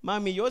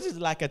 Mommy, yours is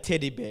like a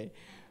teddy bear.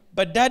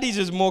 But Daddy's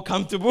is more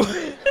comfortable.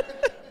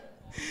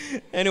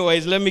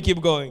 Anyways, let me keep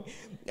going.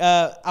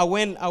 I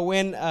went,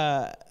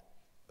 where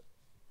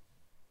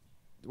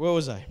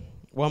was I?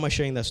 Why am I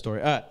sharing that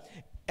story? And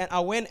I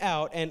went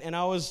out and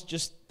I was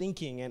just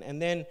thinking,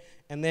 and then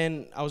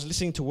I was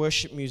listening to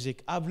worship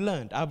music. I've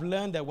learned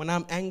that when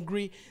I'm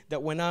angry,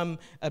 that when I'm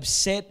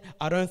upset,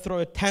 I don't throw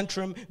a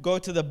tantrum, go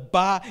to the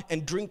bar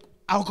and drink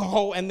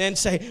alcohol and then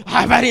say,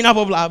 I've had enough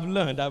of love.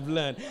 I've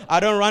learned. I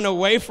don't run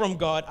away from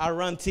God. I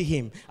run to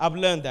him. I've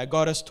learned that.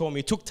 God has taught me.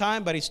 It took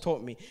time, but he's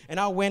taught me. And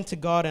I went to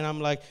God and I'm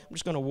like, I'm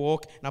just going to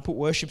walk. And I put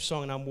worship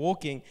song and I'm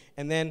walking.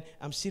 And then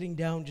I'm sitting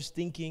down just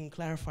thinking,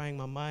 clarifying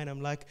my mind.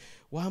 I'm like,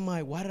 why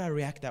did I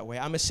react that way?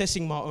 I'm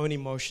assessing my own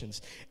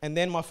emotions. And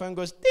then my phone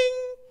goes, ding.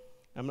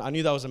 I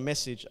knew that was a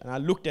message, and I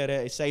looked at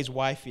it. It says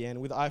wifey, and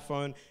with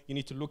iPhone, you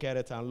need to look at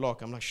it to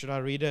unlock. I'm like, should I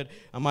read it?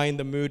 Am I in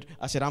the mood?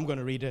 I said, I'm going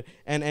to read it.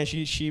 And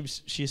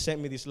she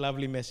sent me this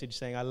lovely message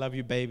saying, I love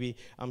you, baby.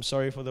 I'm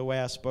sorry for the way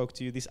I spoke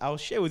to you. This I'll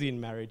share with you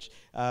in marriage.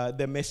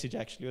 The message,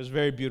 actually, was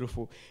very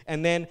beautiful.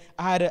 And then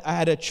I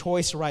had a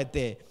choice right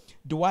there.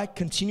 Do I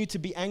continue to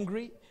be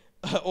angry?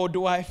 Or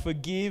do I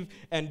forgive,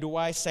 and do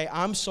I say,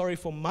 I'm sorry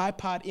for my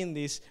part in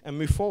this, and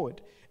move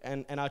forward?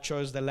 And I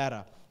chose the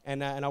latter.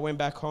 And I went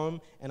back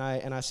home, and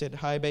I said,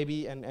 hi,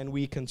 baby, and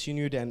we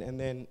continued, and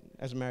then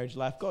as marriage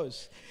life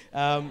goes.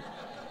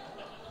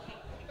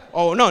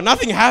 Oh, no,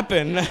 nothing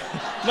happened.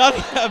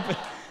 Nothing happened.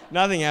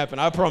 Nothing happened.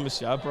 I promise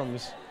you.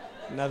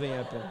 Nothing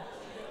happened.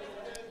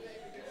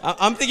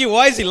 I'm thinking,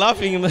 why is he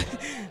laughing?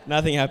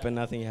 Nothing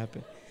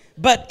happened.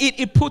 But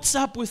it puts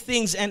up with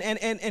things and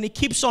it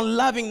keeps on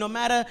loving no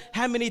matter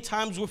how many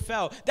times we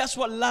fail. That's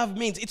what love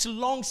means. It's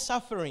long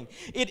suffering.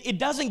 It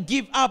doesn't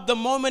give up the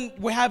moment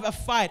we have a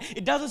fight.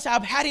 It doesn't say,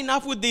 I've had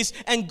enough with this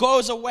and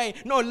goes away.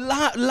 No,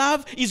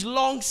 love is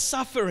long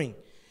suffering.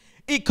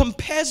 It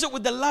compares it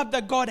with the love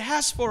that God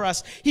has for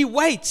us. He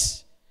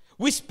waits.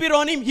 We spit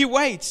on him, he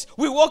waits.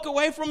 We walk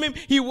away from him,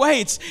 he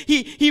waits.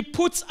 He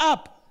puts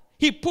up.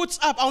 He puts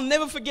up. I'll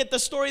never forget the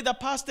story that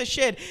Pastor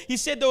shared. He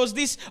said there was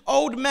this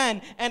old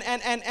man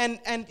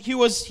and he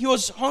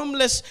was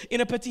homeless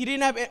in he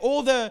didn't have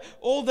all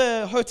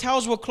the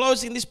hotels were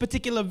closed in this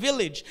particular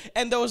village.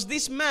 And there was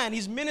this man,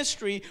 his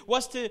ministry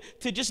was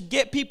to just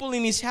get people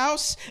in his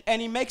house,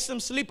 and he makes them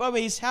sleep over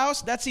his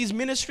house. That's his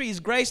ministry, his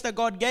grace that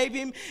God gave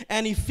him,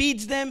 and he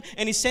feeds them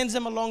and he sends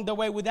them along the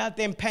way without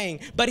them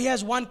paying. But he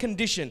has one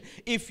condition.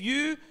 If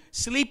you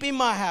sleep in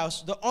my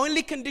house, the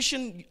only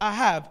condition I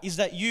have is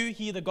that you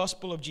hear the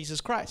gospel of Jesus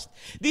Christ.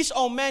 This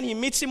old man, he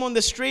meets him on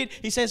the street.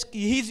 He says,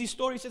 he hears his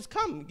story. He says,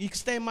 come, you can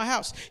stay in my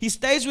house. He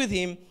stays with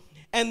him.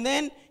 And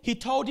then he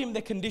told him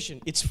the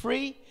condition. It's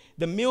free.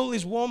 The meal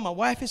is warm. My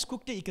wife has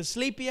cooked it. You can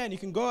sleep here and you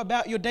can go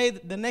about your day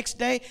the next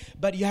day.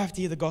 But you have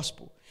to hear the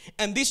gospel.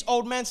 And this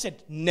old man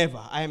said,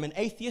 never. I am an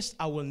atheist.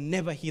 I will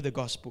never hear the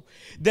gospel.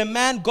 The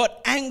man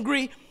got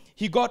angry.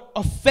 He got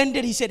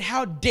offended. He said,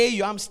 how dare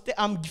you?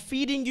 I'm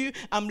feeding you.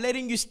 I'm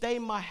letting you stay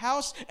in my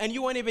house. And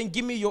you won't even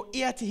give me your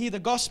ear to hear the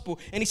gospel.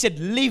 And he said,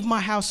 leave my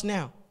house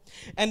now.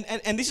 And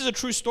this is a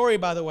true story,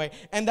 by the way.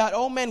 And that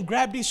old man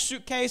grabbed his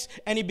suitcase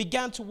and he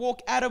began to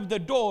walk out of the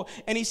door.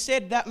 And he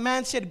said, that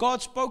man said,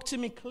 God spoke to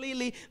me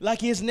clearly like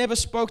he has never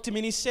spoke to me.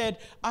 And he said,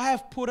 I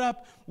have put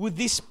up with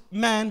this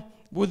man,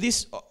 with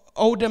this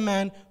older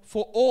man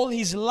for all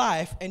his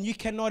life. And you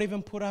cannot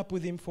even put up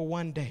with him for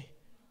one day.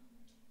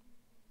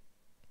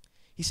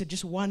 He said,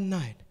 just one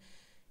night.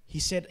 He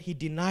said, he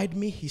denied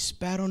me. He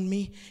spat on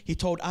me. He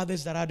told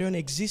others that I don't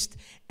exist.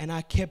 And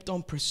I kept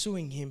on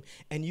pursuing him.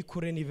 And you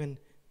couldn't even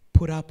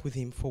put up with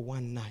him for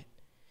one night.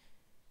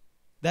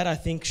 That, I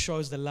think,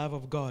 shows the love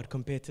of God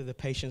compared to the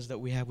patience that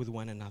we have with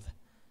one another.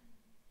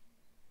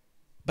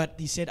 But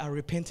he said, I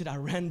repented. I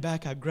ran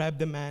back. I grabbed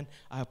the man.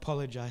 I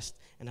apologized.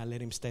 And I let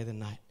him stay the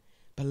night.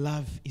 But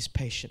love is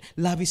patient.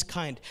 Love is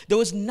kind. There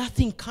was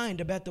nothing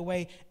kind about the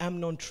way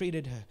Amnon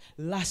treated her.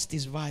 Lust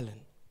is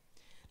violent.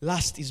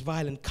 Lust is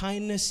violent.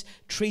 Kindness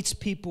treats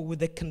people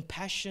with a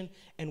compassion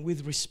and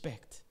with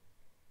respect.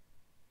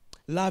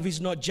 Love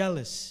is not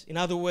jealous. In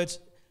other words,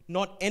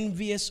 not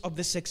envious of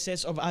the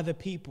success of other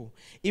people.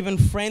 Even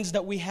friends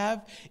that we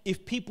have,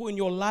 if people in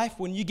your life,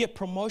 when you get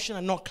promotion,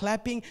 are not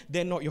clapping,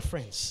 they're not your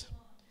friends.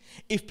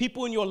 If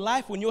people in your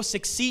life, when you're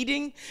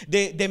succeeding,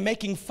 they're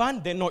making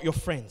fun, they're not your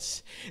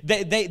friends.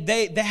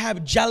 They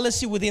have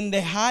jealousy within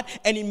their heart,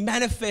 and it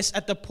manifests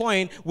at the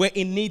point where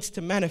it needs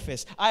to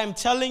manifest. I am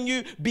telling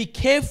you, be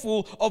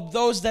careful of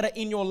those that are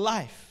in your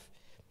life.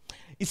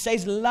 It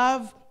says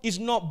love is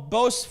not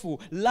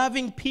boastful.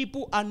 Loving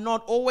people are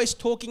not always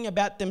talking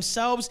about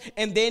themselves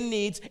and their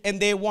needs and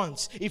their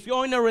wants. If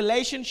you're in a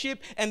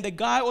relationship and the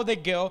guy or the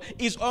girl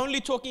is only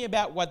talking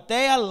about what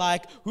they are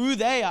like, who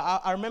they are.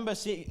 I remember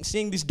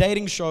seeing this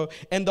dating show,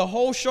 and the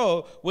whole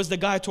show was the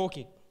guy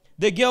talking.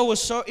 The girl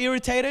was so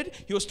irritated.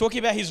 He was talking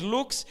about his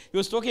looks. He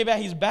was talking about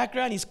his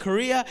background, his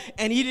career,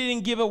 and he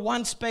didn't give her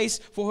one space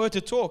for her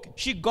to talk.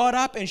 She got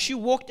up and she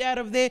walked out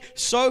of there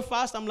so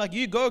fast. I'm like,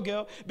 you go,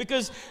 girl,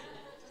 because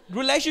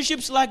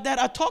relationships like that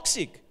are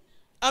toxic.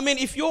 I mean,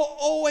 if you're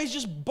always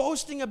just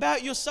boasting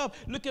about yourself,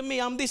 look at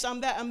me, I'm this, I'm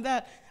that, I'm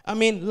that. I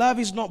mean, love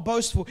is not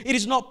boastful. It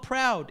is not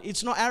proud.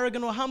 It's not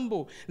arrogant or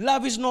humble.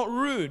 Love is not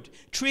rude.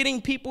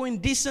 Treating people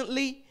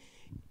indecently.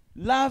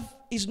 Love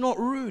is not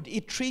rude.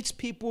 It treats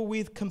people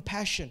with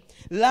compassion.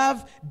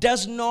 Love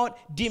does not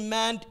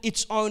demand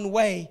its own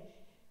way.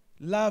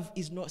 Love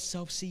is not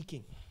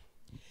self-seeking.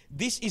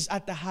 This is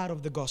at the heart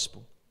of the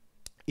gospel.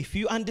 If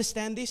you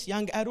understand this,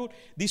 young adult,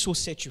 this will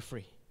set you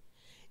free.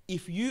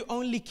 if you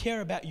only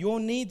care about your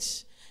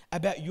needs,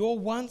 about your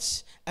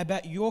wants,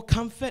 about your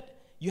comfort,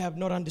 you have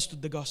not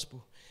understood the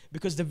gospel.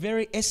 Because the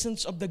very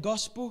essence of the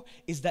gospel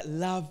is that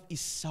love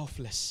is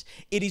selfless.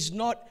 It is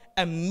not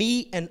a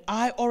me and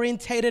I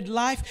orientated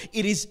life.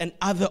 It is an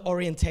other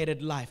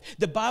orientated life.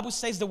 The Bible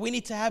says that we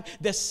need to have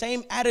the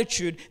same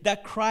attitude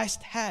that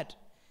Christ had.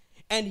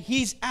 And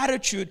his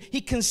attitude,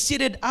 he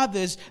considered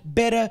others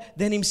better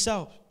than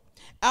himself.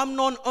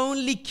 Amnon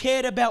only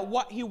cared about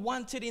what he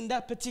wanted in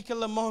that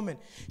particular moment.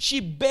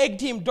 She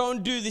begged him,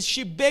 don't do this.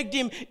 She begged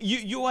him,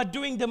 you are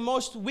doing the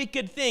most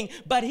wicked thing.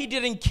 But he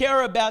didn't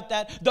care about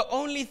that. The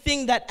only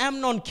thing that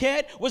Amnon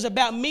cared was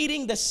about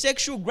meeting the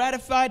sexual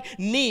gratified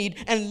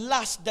need and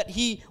lust that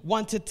he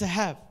wanted to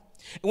have.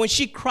 And when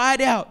she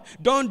cried out,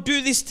 don't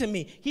do this to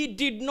me, he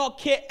did not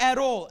care at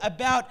all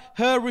about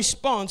her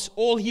response.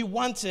 All he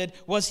wanted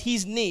was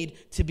his need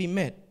to be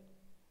met.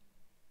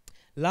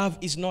 Love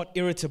is not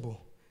irritable.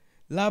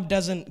 Love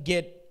doesn't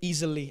get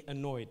easily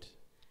annoyed.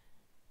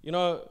 You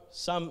know,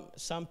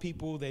 some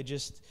people, they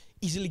just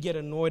easily get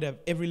annoyed at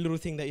every little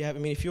thing that you have. I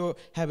mean, if you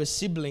have a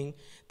sibling,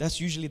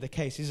 that's usually the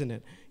case, isn't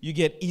it? You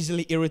get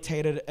easily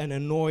irritated and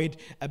annoyed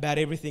about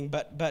everything.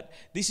 But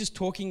this is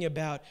talking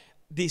about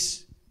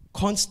this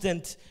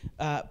constant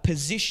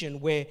position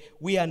where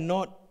we are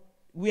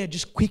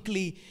just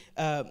quickly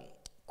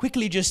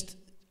just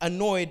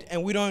annoyed,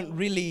 and we don't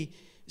really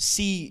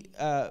see.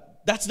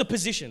 That's the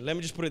position. Let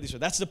me just put it this way.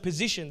 That's the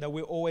position that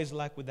we're always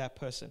like with that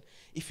person.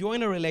 If you're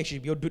in a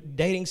relationship, you're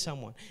dating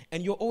someone,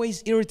 and you're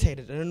always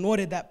irritated and annoyed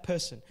at that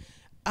person,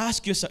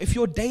 ask yourself, if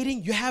you're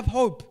dating, you have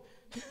hope.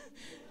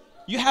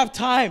 You have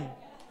time.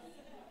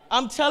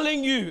 I'm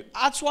telling you.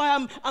 That's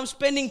why I'm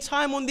spending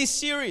time on this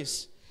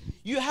series.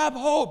 You have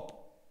hope.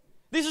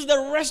 This is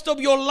the rest of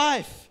your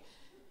life.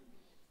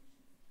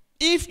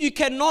 If you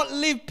cannot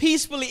live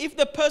peacefully, if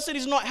the person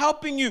is not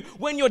helping you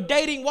when you're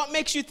dating, what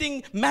makes you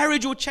think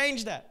marriage will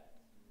change that?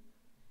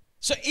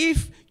 So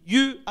if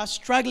you are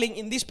struggling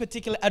in this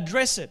particular,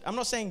 address it. I'm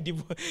not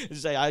saying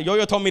say,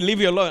 Yo-Yo told me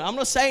leave you alone. I'm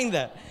not saying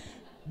that.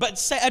 But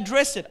say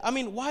address it. I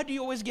mean, why do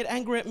you always get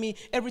angry at me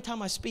every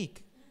time I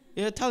speak?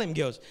 Yeah, tell him,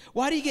 girls.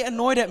 Why do you get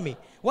annoyed at me?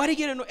 Why do you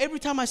get annoyed? Every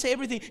time I say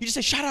everything, you just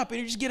say shut up and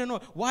you just get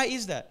annoyed. Why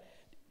is that?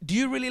 Do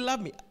you really love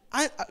me?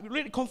 I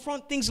really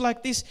confront things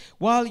like this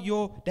while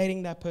you're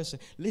dating that person.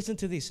 Listen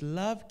to this.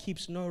 Love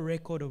keeps no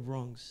record of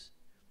wrongs.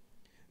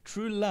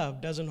 True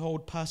love doesn't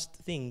hold past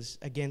things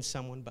against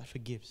someone but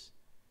forgives.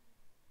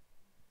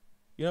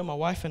 You know, my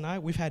wife and I,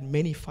 we've had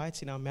many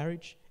fights in our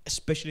marriage,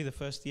 especially the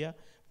first year.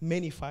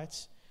 Many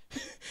fights.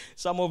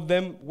 Some of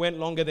them went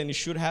longer than it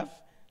should have,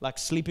 like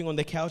sleeping on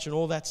the couch and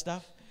all that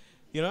stuff,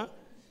 you know.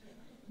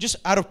 Just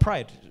out of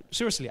pride.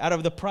 Seriously, out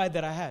of the pride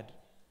that I had.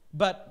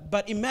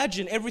 But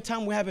imagine every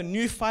time we have a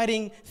new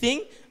fighting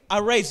thing, I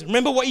raise.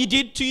 Remember what you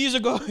did 2 years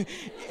ago?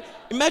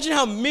 Imagine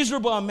how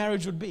miserable our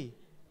marriage would be.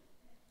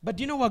 But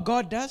do you know what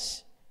God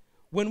does?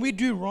 When we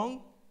do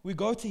wrong, we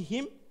go to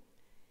Him.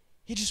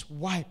 He just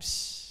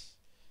wipes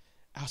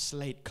our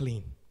slate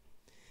clean.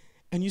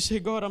 And you say,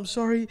 God, I'm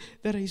sorry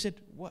that He said,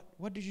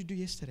 what did you do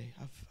yesterday?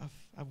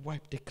 I've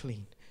wiped it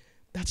clean.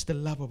 That's the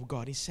love of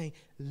God. He's saying,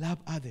 love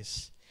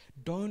others.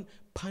 Don't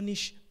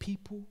punish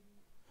people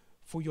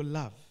for your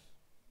love.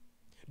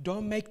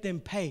 Don't make them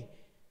pay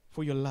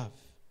for your love.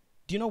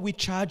 Do you know we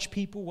charge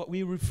people what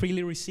we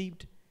freely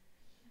received?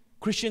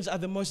 Christians are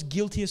the most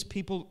guiltiest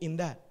people in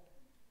that.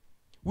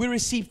 We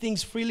receive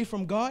things freely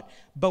from God,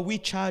 but we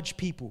charge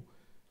people.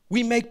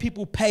 We make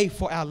people pay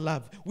for our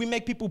love. We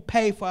make people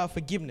pay for our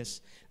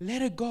forgiveness.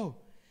 Let it go.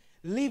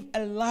 Live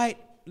a light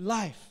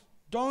life.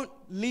 Don't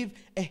live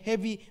a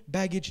heavy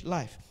baggage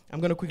life. I'm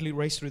going to quickly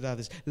race through the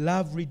others.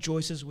 Love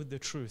rejoices with the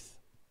truth.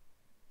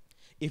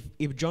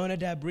 If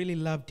Jonadab really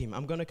loved him,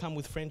 I'm going to come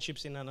with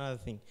friendships in another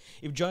thing.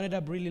 If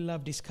Jonadab really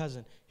loved his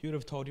cousin, he would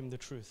have told him the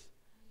truth.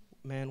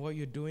 Man, what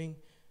you're doing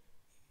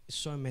is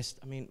so messed.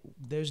 I mean,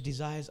 those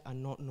desires are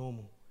not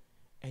normal,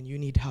 and you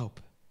need help.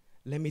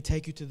 Let me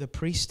take you to the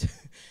priest.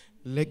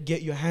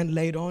 Get your hand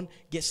laid on.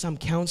 Get some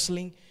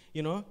counseling.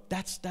 You know,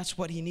 that's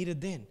what he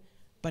needed then.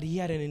 But he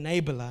had an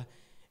enabler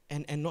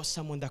and not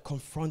someone that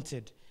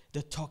confronted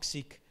the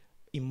toxic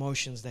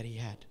emotions that he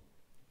had.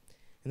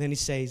 And then he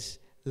says,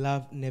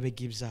 love never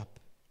gives up.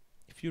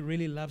 If you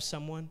really love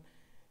someone,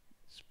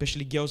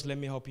 especially girls, let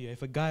me help you.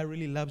 If a guy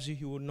really loves you,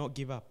 he will not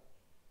give up.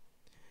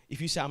 If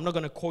you say, I'm not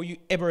going to call you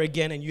ever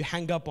again, and you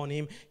hang up on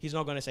him, he's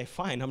not going to say,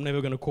 fine, I'm never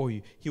going to call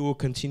you. He will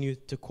continue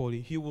to call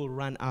you. He will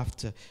run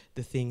after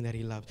the thing that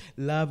he loves.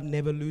 Love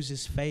never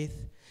loses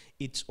faith.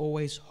 It's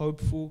always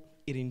hopeful.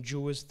 It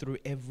endures through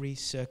every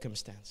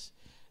circumstance.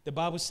 The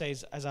Bible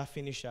says, as I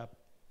finish up,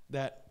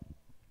 that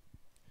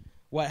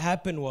what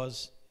happened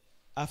was,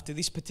 after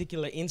this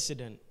particular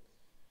incident,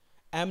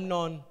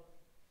 Amnon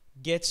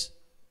gets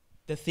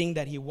the thing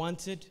that he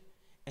wanted,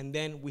 and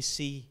then we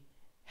see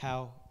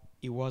how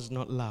it was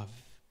not love.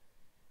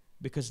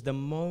 Because the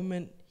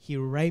moment he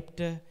raped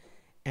her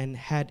and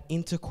had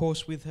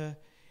intercourse with her,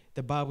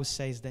 the Bible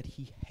says that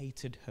he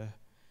hated her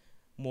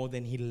more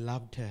than he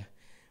loved her.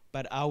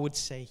 But I would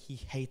say he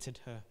hated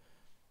her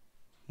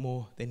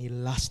more than he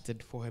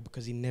lusted for her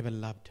because he never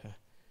loved her.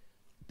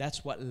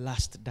 That's what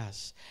lust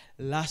does.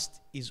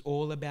 Lust is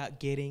all about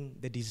getting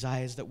the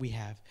desires that we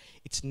have.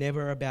 It's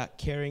never about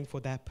caring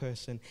for that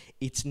person.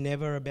 It's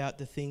never about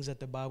the things that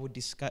the Bible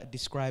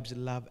describes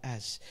love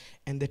as.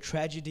 And the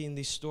tragedy in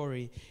this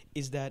story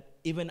is that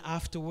even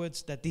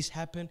afterwards that this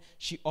happened,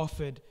 she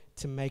offered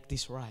to make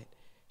this right.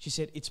 She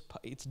said,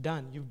 it's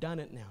done. You've done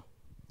it now.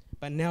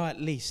 But now at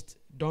least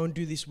don't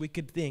do this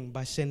wicked thing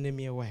by sending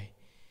me away.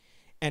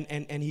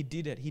 And he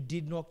did it. He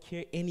did not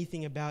care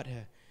anything about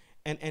her.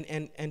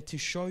 And to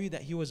show you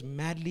that he was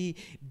madly,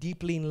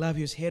 deeply in love,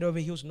 he was head over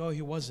heels. No,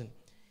 he wasn't.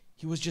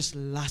 He was just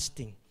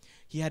lusting.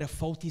 He had a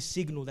faulty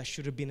signal that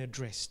should have been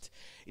addressed.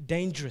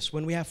 Dangerous.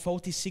 When we have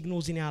faulty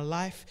signals in our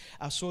life,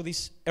 I saw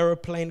this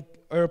airplane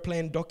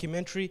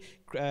documentary,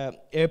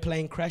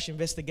 airplane crash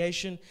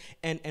investigation,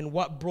 and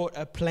what brought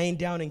a plane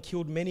down and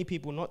killed many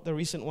people, not the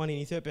recent one in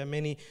Ethiopia,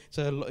 it's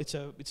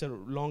a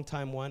long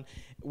time one.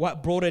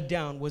 What brought it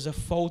down was a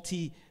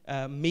faulty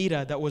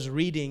meter that was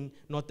reading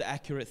not the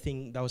accurate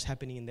thing that was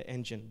happening in the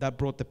engine. That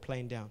brought the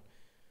plane down.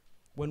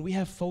 When we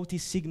have faulty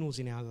signals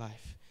in our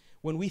life,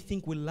 when we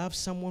think we love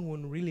someone,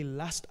 when we really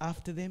lust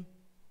after them,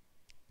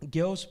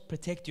 girls,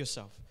 protect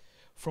yourself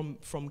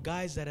from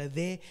guys that are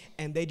there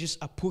and they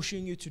just are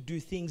pushing you to do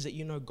things that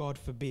you know God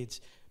forbids.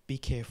 Be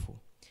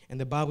careful. And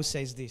the Bible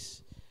says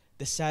this,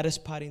 the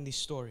saddest part in this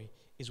story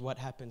is what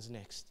happens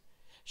next.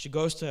 She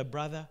goes to her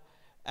brother,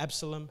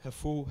 Absalom,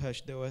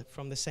 they were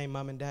from the same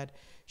mom and dad.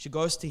 She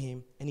goes to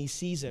him and he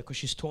sees her because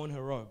she's torn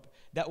her robe.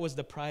 That was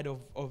the pride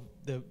of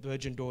the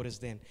virgin daughters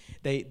then.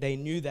 They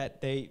knew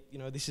that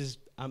this is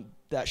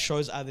that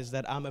shows others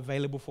that I'm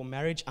available for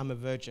marriage, I'm a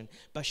virgin.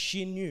 But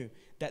she knew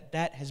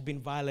that has been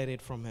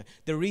violated from her.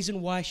 The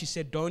reason why she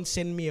said, don't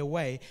send me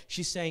away,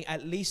 she's saying,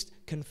 at least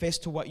confess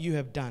to what you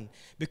have done.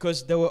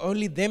 Because there were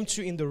only them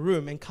two in the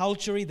room, and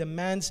culturally, the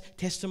man's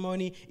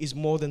testimony is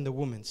more than the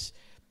woman's.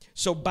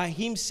 So by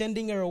him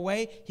sending her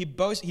away, he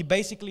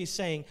basically is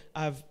saying,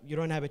 you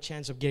don't have a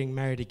chance of getting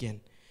married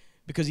again.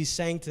 Because he's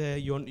saying to her,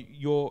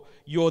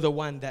 you're the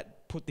one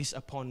that put this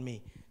upon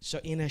me. So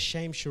in her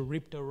shame, she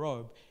ripped her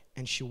robe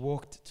and she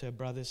walked to her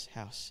brother's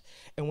house.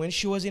 And when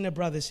she was in her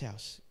brother's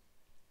house,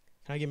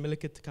 can I get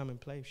Malika to come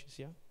and play if she's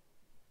here?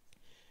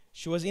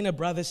 She was in her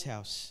brother's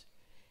house.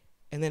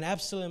 And then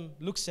Absalom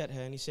looks at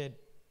her and he said,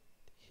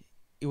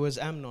 it was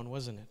Amnon,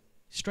 wasn't it?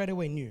 Straight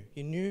away knew.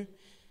 He knew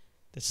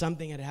that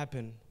something had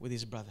happened with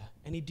his brother.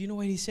 And do you know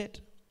what he said?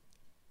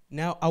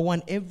 Now, I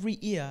want every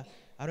ear,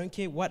 I don't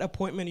care what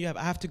appointment you have,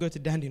 I have to go to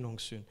Dandenong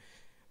soon.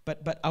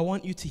 But I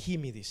want you to hear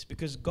me this,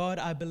 because God,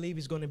 I believe,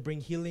 is going to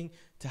bring healing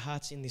to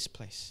hearts in this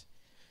place.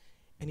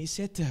 And he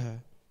said to her,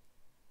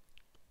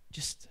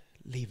 just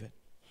leave it.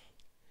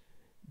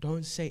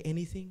 Don't say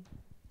anything.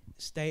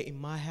 Stay in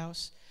my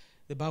house.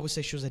 The Bible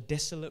says she was a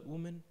desolate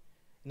woman.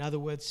 In other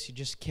words, she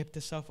just kept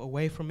herself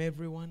away from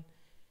everyone.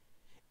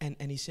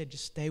 And he said,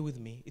 just stay with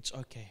me. It's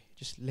okay.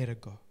 Just let her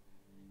go.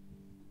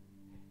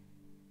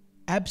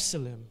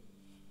 Absalom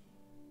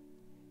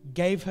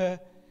gave her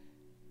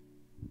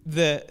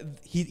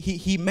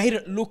he made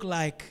it look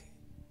like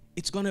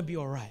it's going to be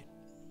all right.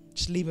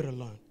 Just leave it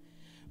alone.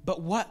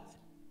 But what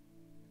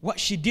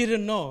she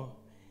didn't know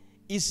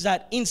is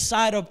that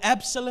inside of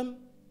Absalom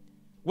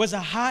was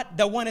a heart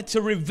that wanted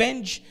to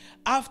revenge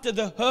after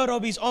the hurt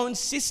of his own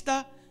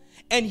sister,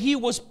 and he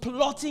was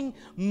plotting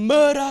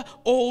murder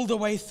all the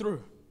way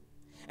through.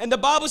 And the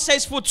Bible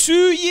says for 2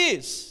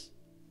 years,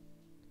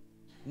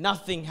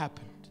 nothing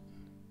happened.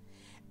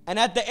 And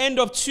at the end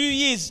of 2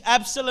 years,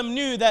 Absalom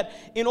knew that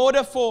in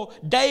order for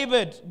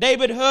David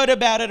heard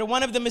about it, and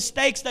one of the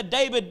mistakes that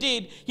David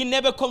did, he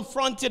never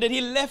confronted it,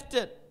 he left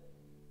it.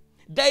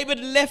 David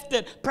left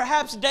it.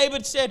 Perhaps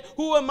David said,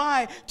 who am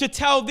I to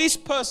tell this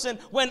person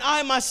when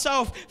I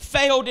myself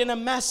failed in a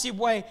massive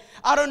way?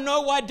 I don't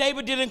know why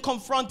David didn't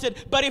confront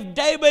it, but if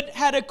David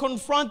had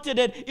confronted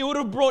it, it would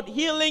have brought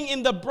healing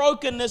in the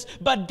brokenness.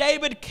 But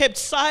David kept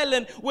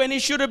silent when he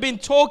should have been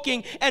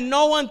talking, and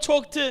no one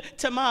talked to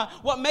Tamar.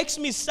 What makes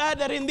me sad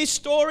that in this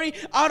story,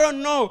 I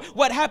don't know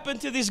what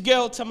happened to this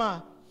girl,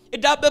 Tamar.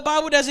 The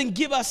Bible doesn't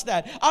give us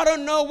that. I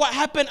don't know what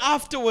happened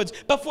afterwards.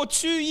 But for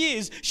 2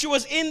 years, she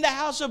was in the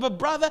house of a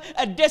brother,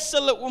 a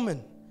desolate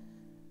woman.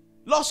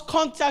 Lost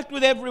contact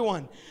with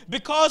everyone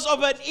because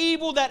of an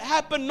evil that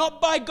happened not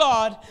by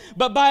God,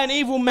 but by an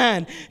evil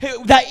man.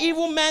 That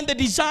evil man, the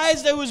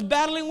desires that he was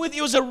battling with,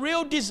 it was a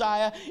real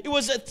desire. It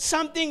was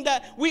something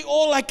that we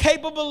all are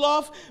capable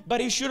of, but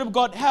he should have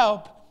got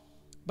help.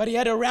 But he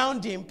had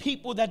around him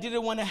people that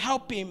didn't want to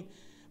help him,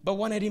 but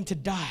wanted him to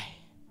die.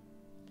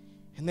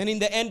 And then in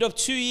the end of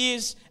 2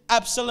 years,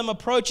 Absalom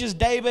approaches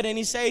David and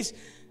he says,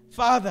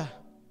 Father,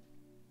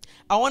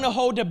 I want to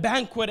hold a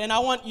banquet and I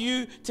want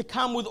you to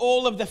come with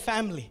all of the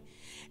family.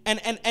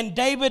 And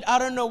David, I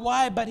don't know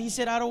why, but he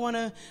said, I don't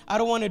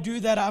want to do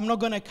that. I'm not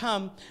going to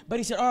come. But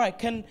he said, all right,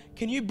 can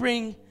you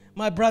bring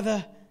my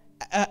brother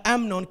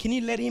Amnon? Can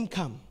you let him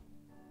come?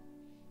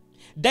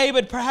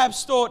 David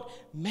perhaps thought,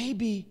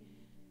 maybe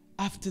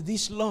after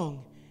this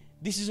long,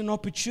 this is an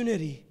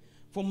opportunity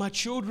for my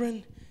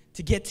children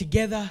to get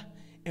together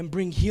and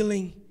bring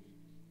healing,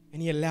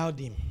 and he allowed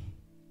him.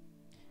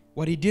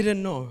 What he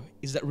didn't know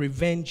is that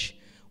revenge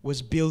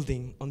was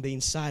building on the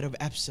inside of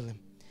Absalom.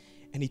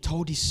 And he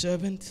told his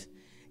servant,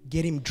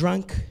 get him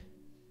drunk.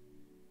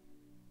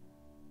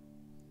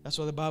 That's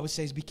what the Bible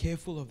says, be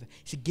careful of that.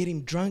 He said, get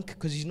him drunk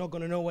because he's not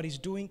going to know what he's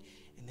doing.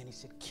 And then he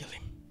said, kill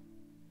him.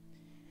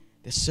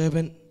 The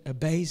servant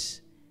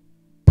obeys.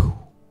 Pooh.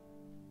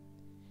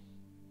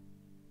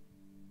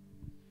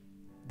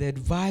 The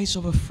advice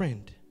of a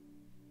friend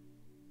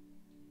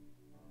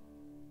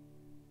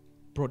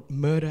brought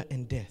murder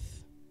and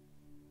death.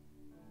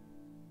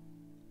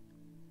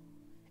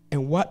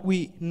 And what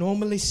we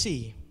normally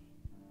see,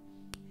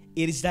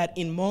 it is that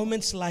in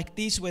moments like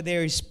this where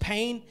there is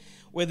pain,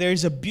 where there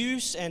is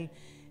abuse, and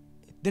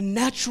the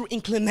natural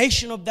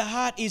inclination of the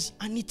heart is,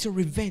 I need to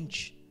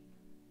revenge.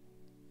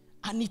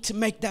 I need to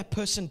make that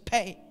person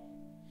pay.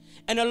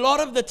 And a lot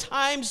of the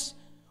times,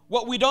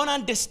 what we don't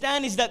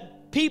understand is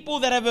that people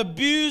that have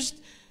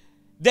abused,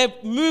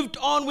 they've moved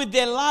on with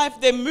their life,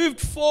 they moved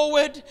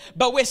forward,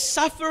 but we're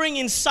suffering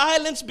in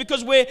silence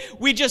because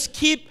we just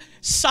keep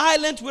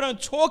silent. We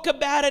don't talk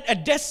about it, a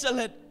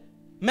desolate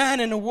man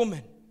and a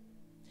woman.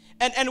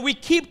 And we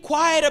keep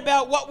quiet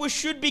about what we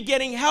should be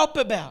getting help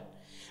about.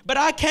 But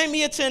I came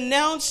here to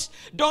announce,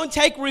 don't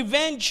take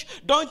revenge.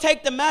 Don't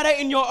take the matter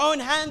in your own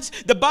hands.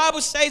 The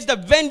Bible says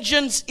that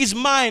vengeance is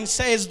mine,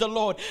 says the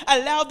Lord.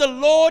 Allow the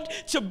Lord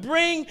to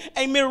bring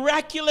a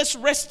miraculous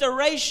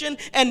restoration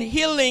and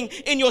healing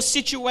in your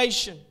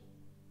situation.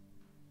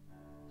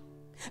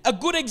 A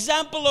good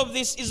example of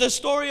this is the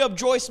story of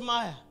Joyce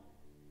Meyer.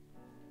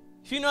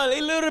 If you know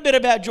a little bit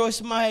about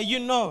Joyce Meyer, you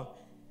know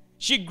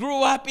she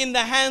grew up in the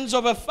hands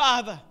of her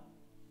father,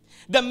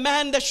 the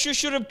man that she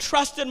should have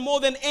trusted more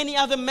than any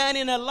other man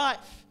in her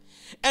life.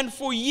 And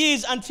for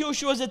years, until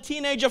she was a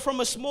teenager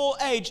from a small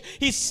age,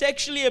 he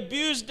sexually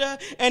abused her,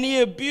 and he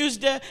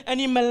abused her,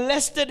 and he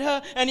molested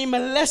her, and he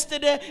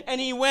molested her,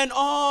 and he went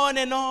on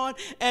and on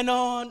and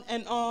on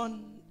and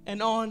on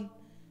and on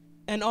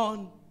and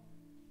on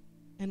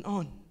and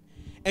on.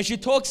 And she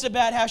talks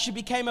about how she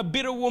became a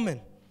bitter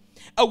woman,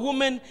 a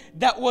woman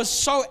that was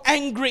so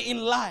angry in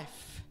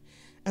life,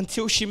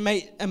 until she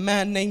met a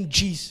man named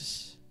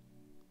Jesus.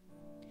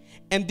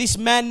 And this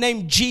man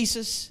named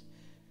Jesus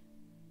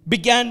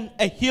began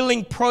a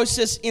healing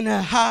process in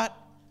her heart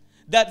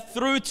that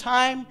through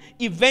time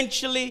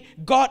eventually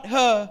got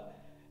her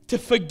to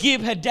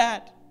forgive her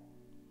dad,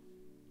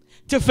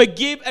 to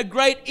forgive a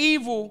great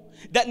evil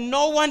that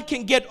no one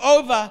can get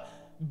over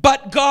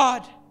but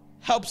God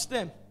helps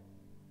them.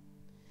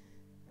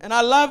 And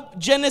I love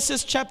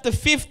Genesis chapter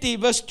 50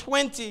 verse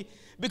 20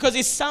 because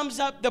it sums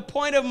up the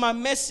point of my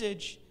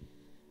message.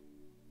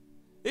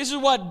 This is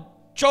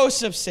what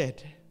Joseph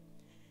said.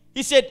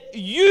 He said,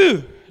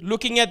 you,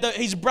 looking at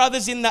his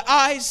brothers in the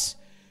eyes,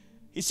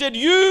 he said,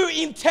 you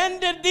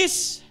intended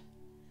this.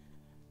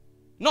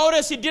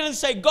 Notice he didn't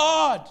say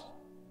God.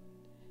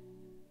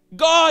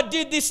 God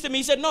did this to me.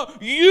 He said, no,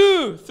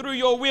 you, through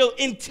your will,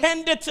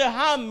 intended to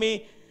harm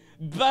me,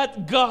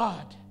 but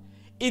God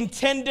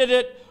intended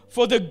it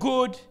for the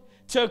good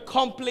to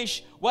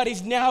accomplish what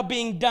is now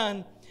being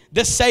done,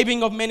 the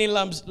saving of many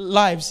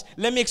lives.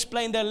 Let me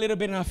explain that a little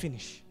bit and I'll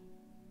finish.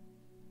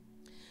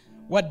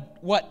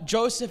 What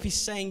Joseph is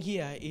saying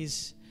here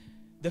is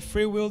the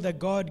free will that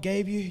God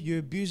gave you, you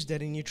abused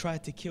it and you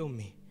tried to kill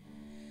me.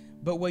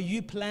 But what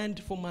you planned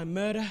for my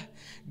murder,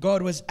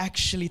 God was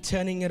actually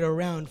turning it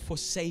around for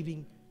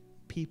saving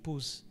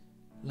people's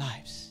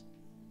lives.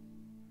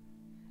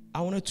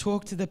 I want to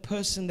talk to the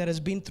person that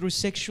has been through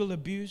sexual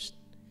abuse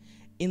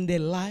in their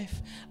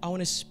life. I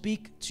want to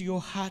speak to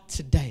your heart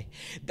today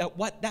that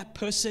what that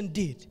person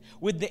did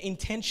with the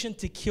intention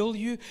to kill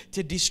you,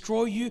 to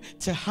destroy you,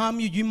 to harm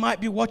you, you might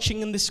be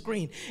watching on the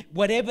screen.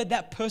 Whatever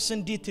that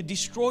person did to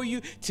destroy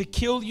you, to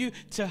kill you,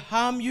 to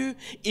harm you,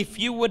 if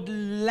you would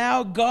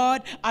allow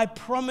God, I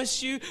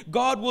promise you,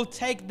 God will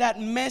take that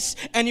mess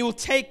and He will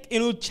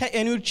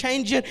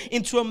change it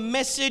into a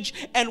message.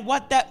 And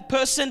what that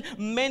person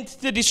meant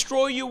to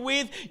destroy you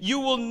with, you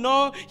will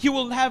know, he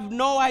will have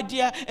no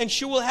idea, and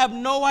she will have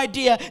no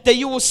idea that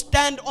you will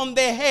stand on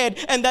their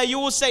head and that you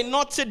will say,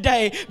 not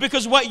today,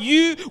 because what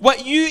you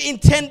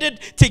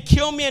intended to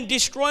kill me and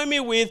destroy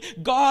me with,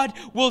 God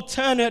will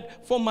turn it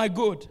for my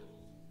good.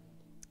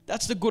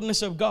 That's the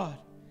goodness of God.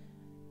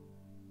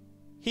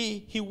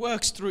 He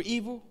works through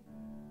evil.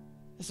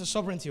 That's the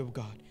sovereignty of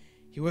God.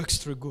 He works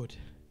through good.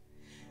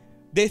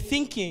 They're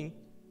thinking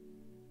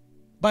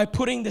by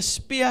putting the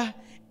spear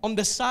on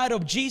the side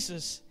of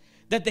Jesus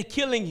that they're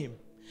killing him.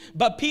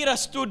 But Peter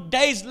stood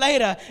days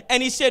later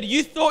and he said,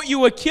 you thought you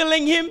were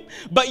killing him,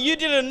 but you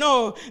didn't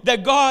know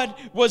that God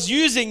was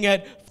using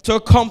it to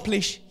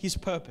accomplish His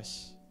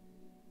purpose.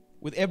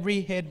 With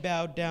every head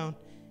bowed down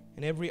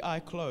and every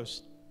eye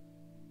closed,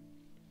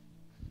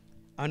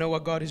 I know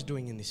what God is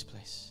doing in this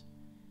place.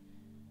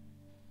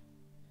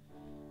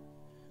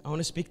 I want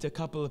to speak to a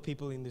couple of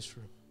people in this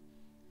room.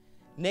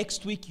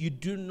 Next week, you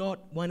do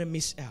not want to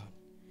miss out,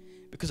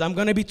 because I'm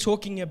going to be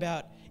talking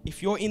about,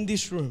 if you're in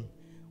this room,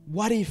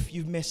 what if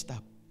you've messed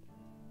up?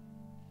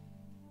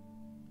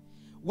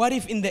 What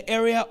if in the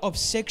area of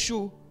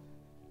sexual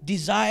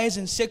desires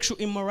and sexual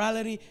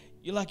immorality,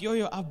 you're like,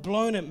 yo, I've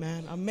blown it,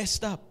 man. I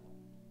messed up.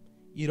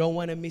 You don't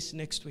want to miss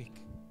next week.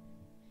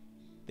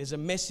 There's a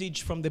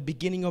message from the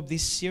beginning of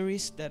this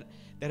series that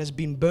has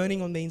been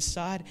burning on the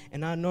inside,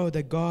 and I know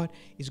that God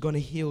is going to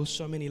heal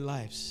so many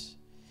lives.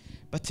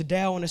 But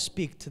today I want to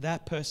speak to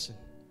that person.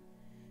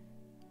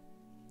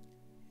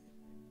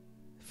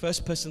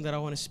 First person that I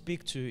want to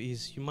speak to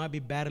is you might be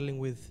battling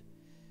with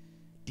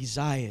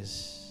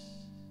desires,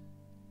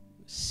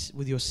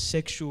 with your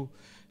sexual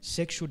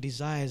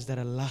desires that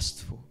are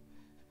lustful.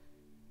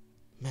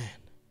 Man,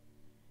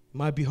 it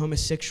might be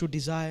homosexual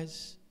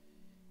desires,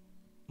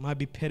 it might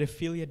be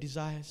pedophilia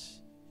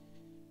desires,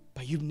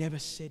 but you've never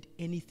said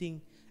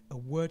anything, a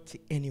word to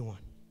anyone.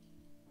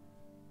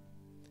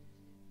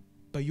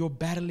 But you're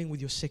battling with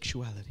your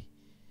sexuality.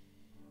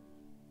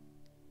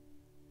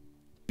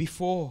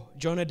 Before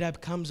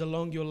Jonadab comes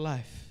along your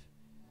life,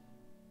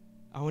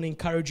 I want to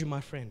encourage you,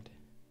 my friend,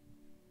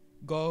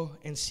 go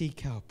and seek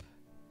help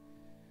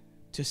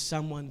to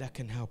someone that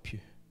can help you.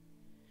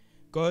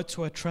 Go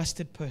to a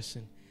trusted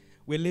person.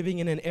 We're living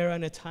in an era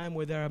and a time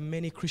where there are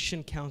many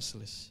Christian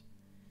counselors.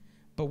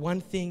 But one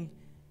thing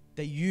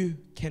that you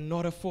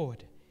cannot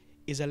afford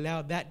is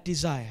allow that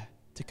desire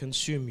to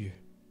consume you.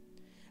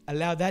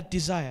 Allow that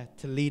desire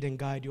to lead and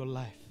guide your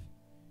life.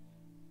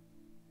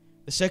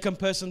 The second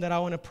person that I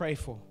want to pray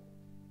for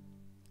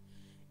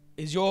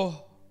is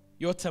your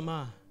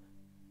Tamar.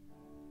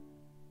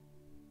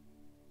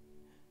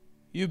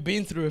 You've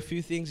been through a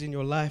few things in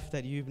your life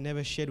that you've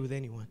never shared with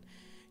anyone.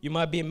 You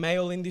might be a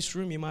male in this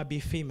room, you might be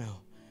a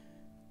female.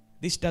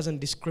 This doesn't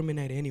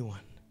discriminate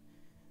anyone.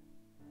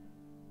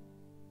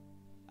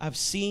 I've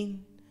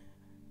seen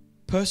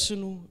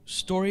personal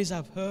stories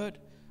I've heard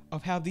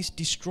of how this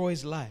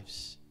destroys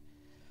lives.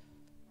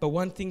 But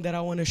one thing that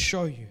I want to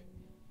show you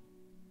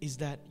is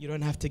that you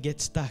don't have to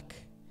get stuck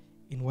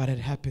in what had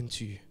happened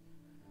to you.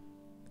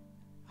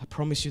 I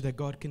promise you that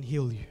God can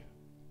heal you.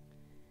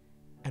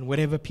 And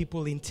whatever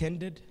people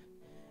intended,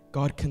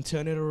 God can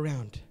turn it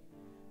around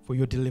for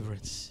your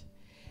deliverance.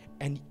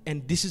 And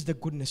this is the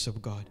goodness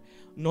of God.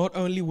 Not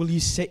only will He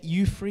set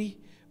you free,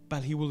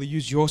 but He will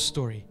use your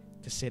story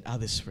to set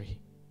others free.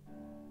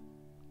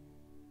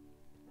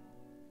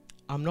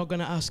 I'm not going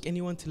to ask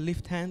anyone to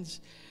lift hands,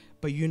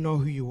 but you know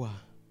who you are.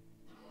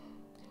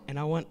 And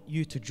I want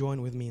you to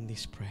join with me in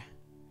this prayer.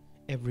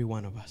 Every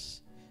one of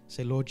us.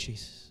 Say, Lord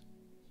Jesus.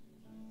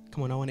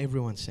 Come on, I want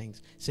everyone saying,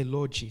 say,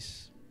 Lord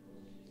Jesus.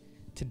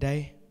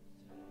 Today,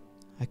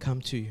 I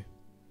come to you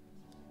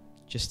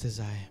just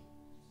as I am.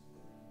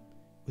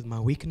 With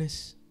my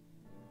weakness,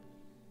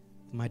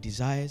 with my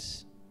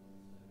desires,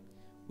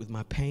 with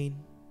my pain,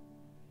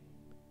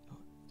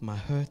 with my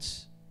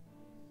hurts,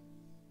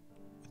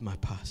 with my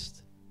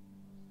past.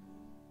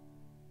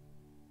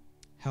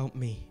 Help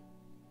me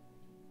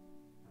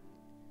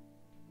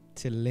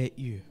to let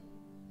you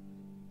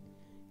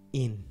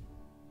in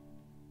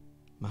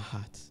my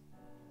heart,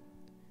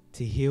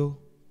 to heal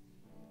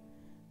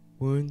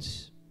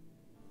wounds,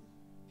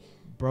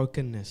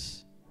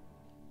 brokenness,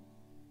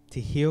 to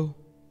heal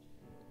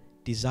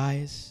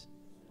desires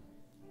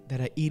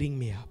that are eating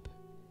me up.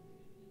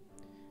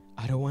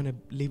 I don't want to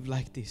live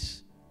like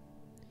this,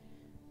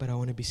 but I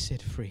want to be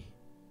set free.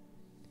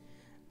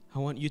 I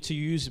want you to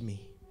use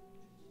me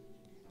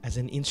as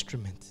an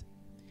instrument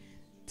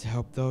to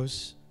help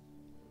those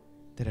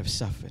that have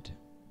suffered.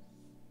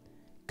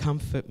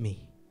 Comfort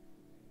me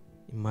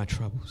in my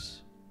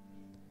troubles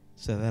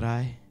so that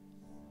I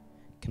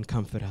can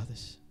comfort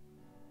others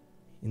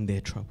in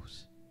their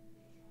troubles.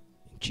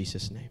 In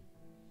Jesus' name.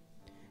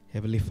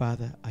 Heavenly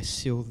Father, I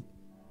seal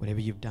whatever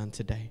you've done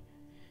today.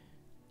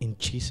 In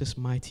Jesus'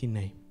 mighty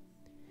name.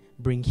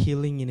 Bring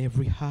healing in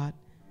every heart.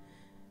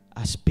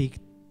 I speak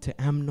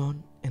to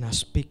Amnon and I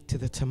speak to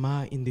the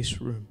Tamar in this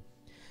room.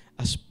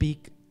 I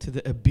speak to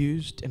the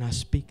abused and I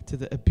speak to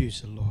the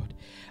abuser, Lord.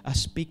 I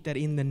speak that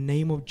in the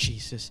name of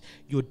Jesus,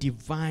 your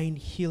divine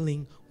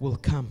healing will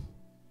come.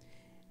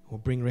 Will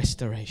bring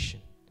restoration.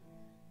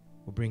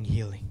 Will bring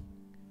healing.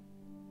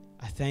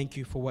 I thank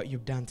you for what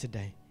you've done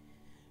today.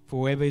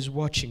 For whoever is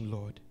watching,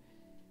 Lord,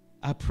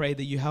 I pray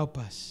that you help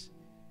us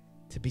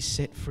to be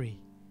set free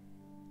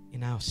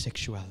in our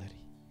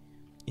sexuality.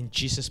 In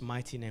Jesus'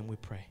 mighty name we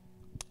pray.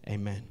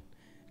 Amen.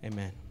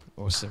 Amen.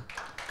 Awesome.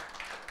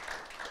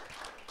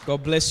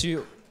 God bless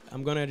you.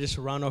 I'm going to just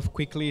run off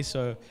quickly,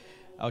 so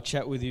I'll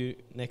chat with you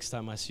next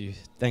time I see you.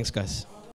 Thanks, guys.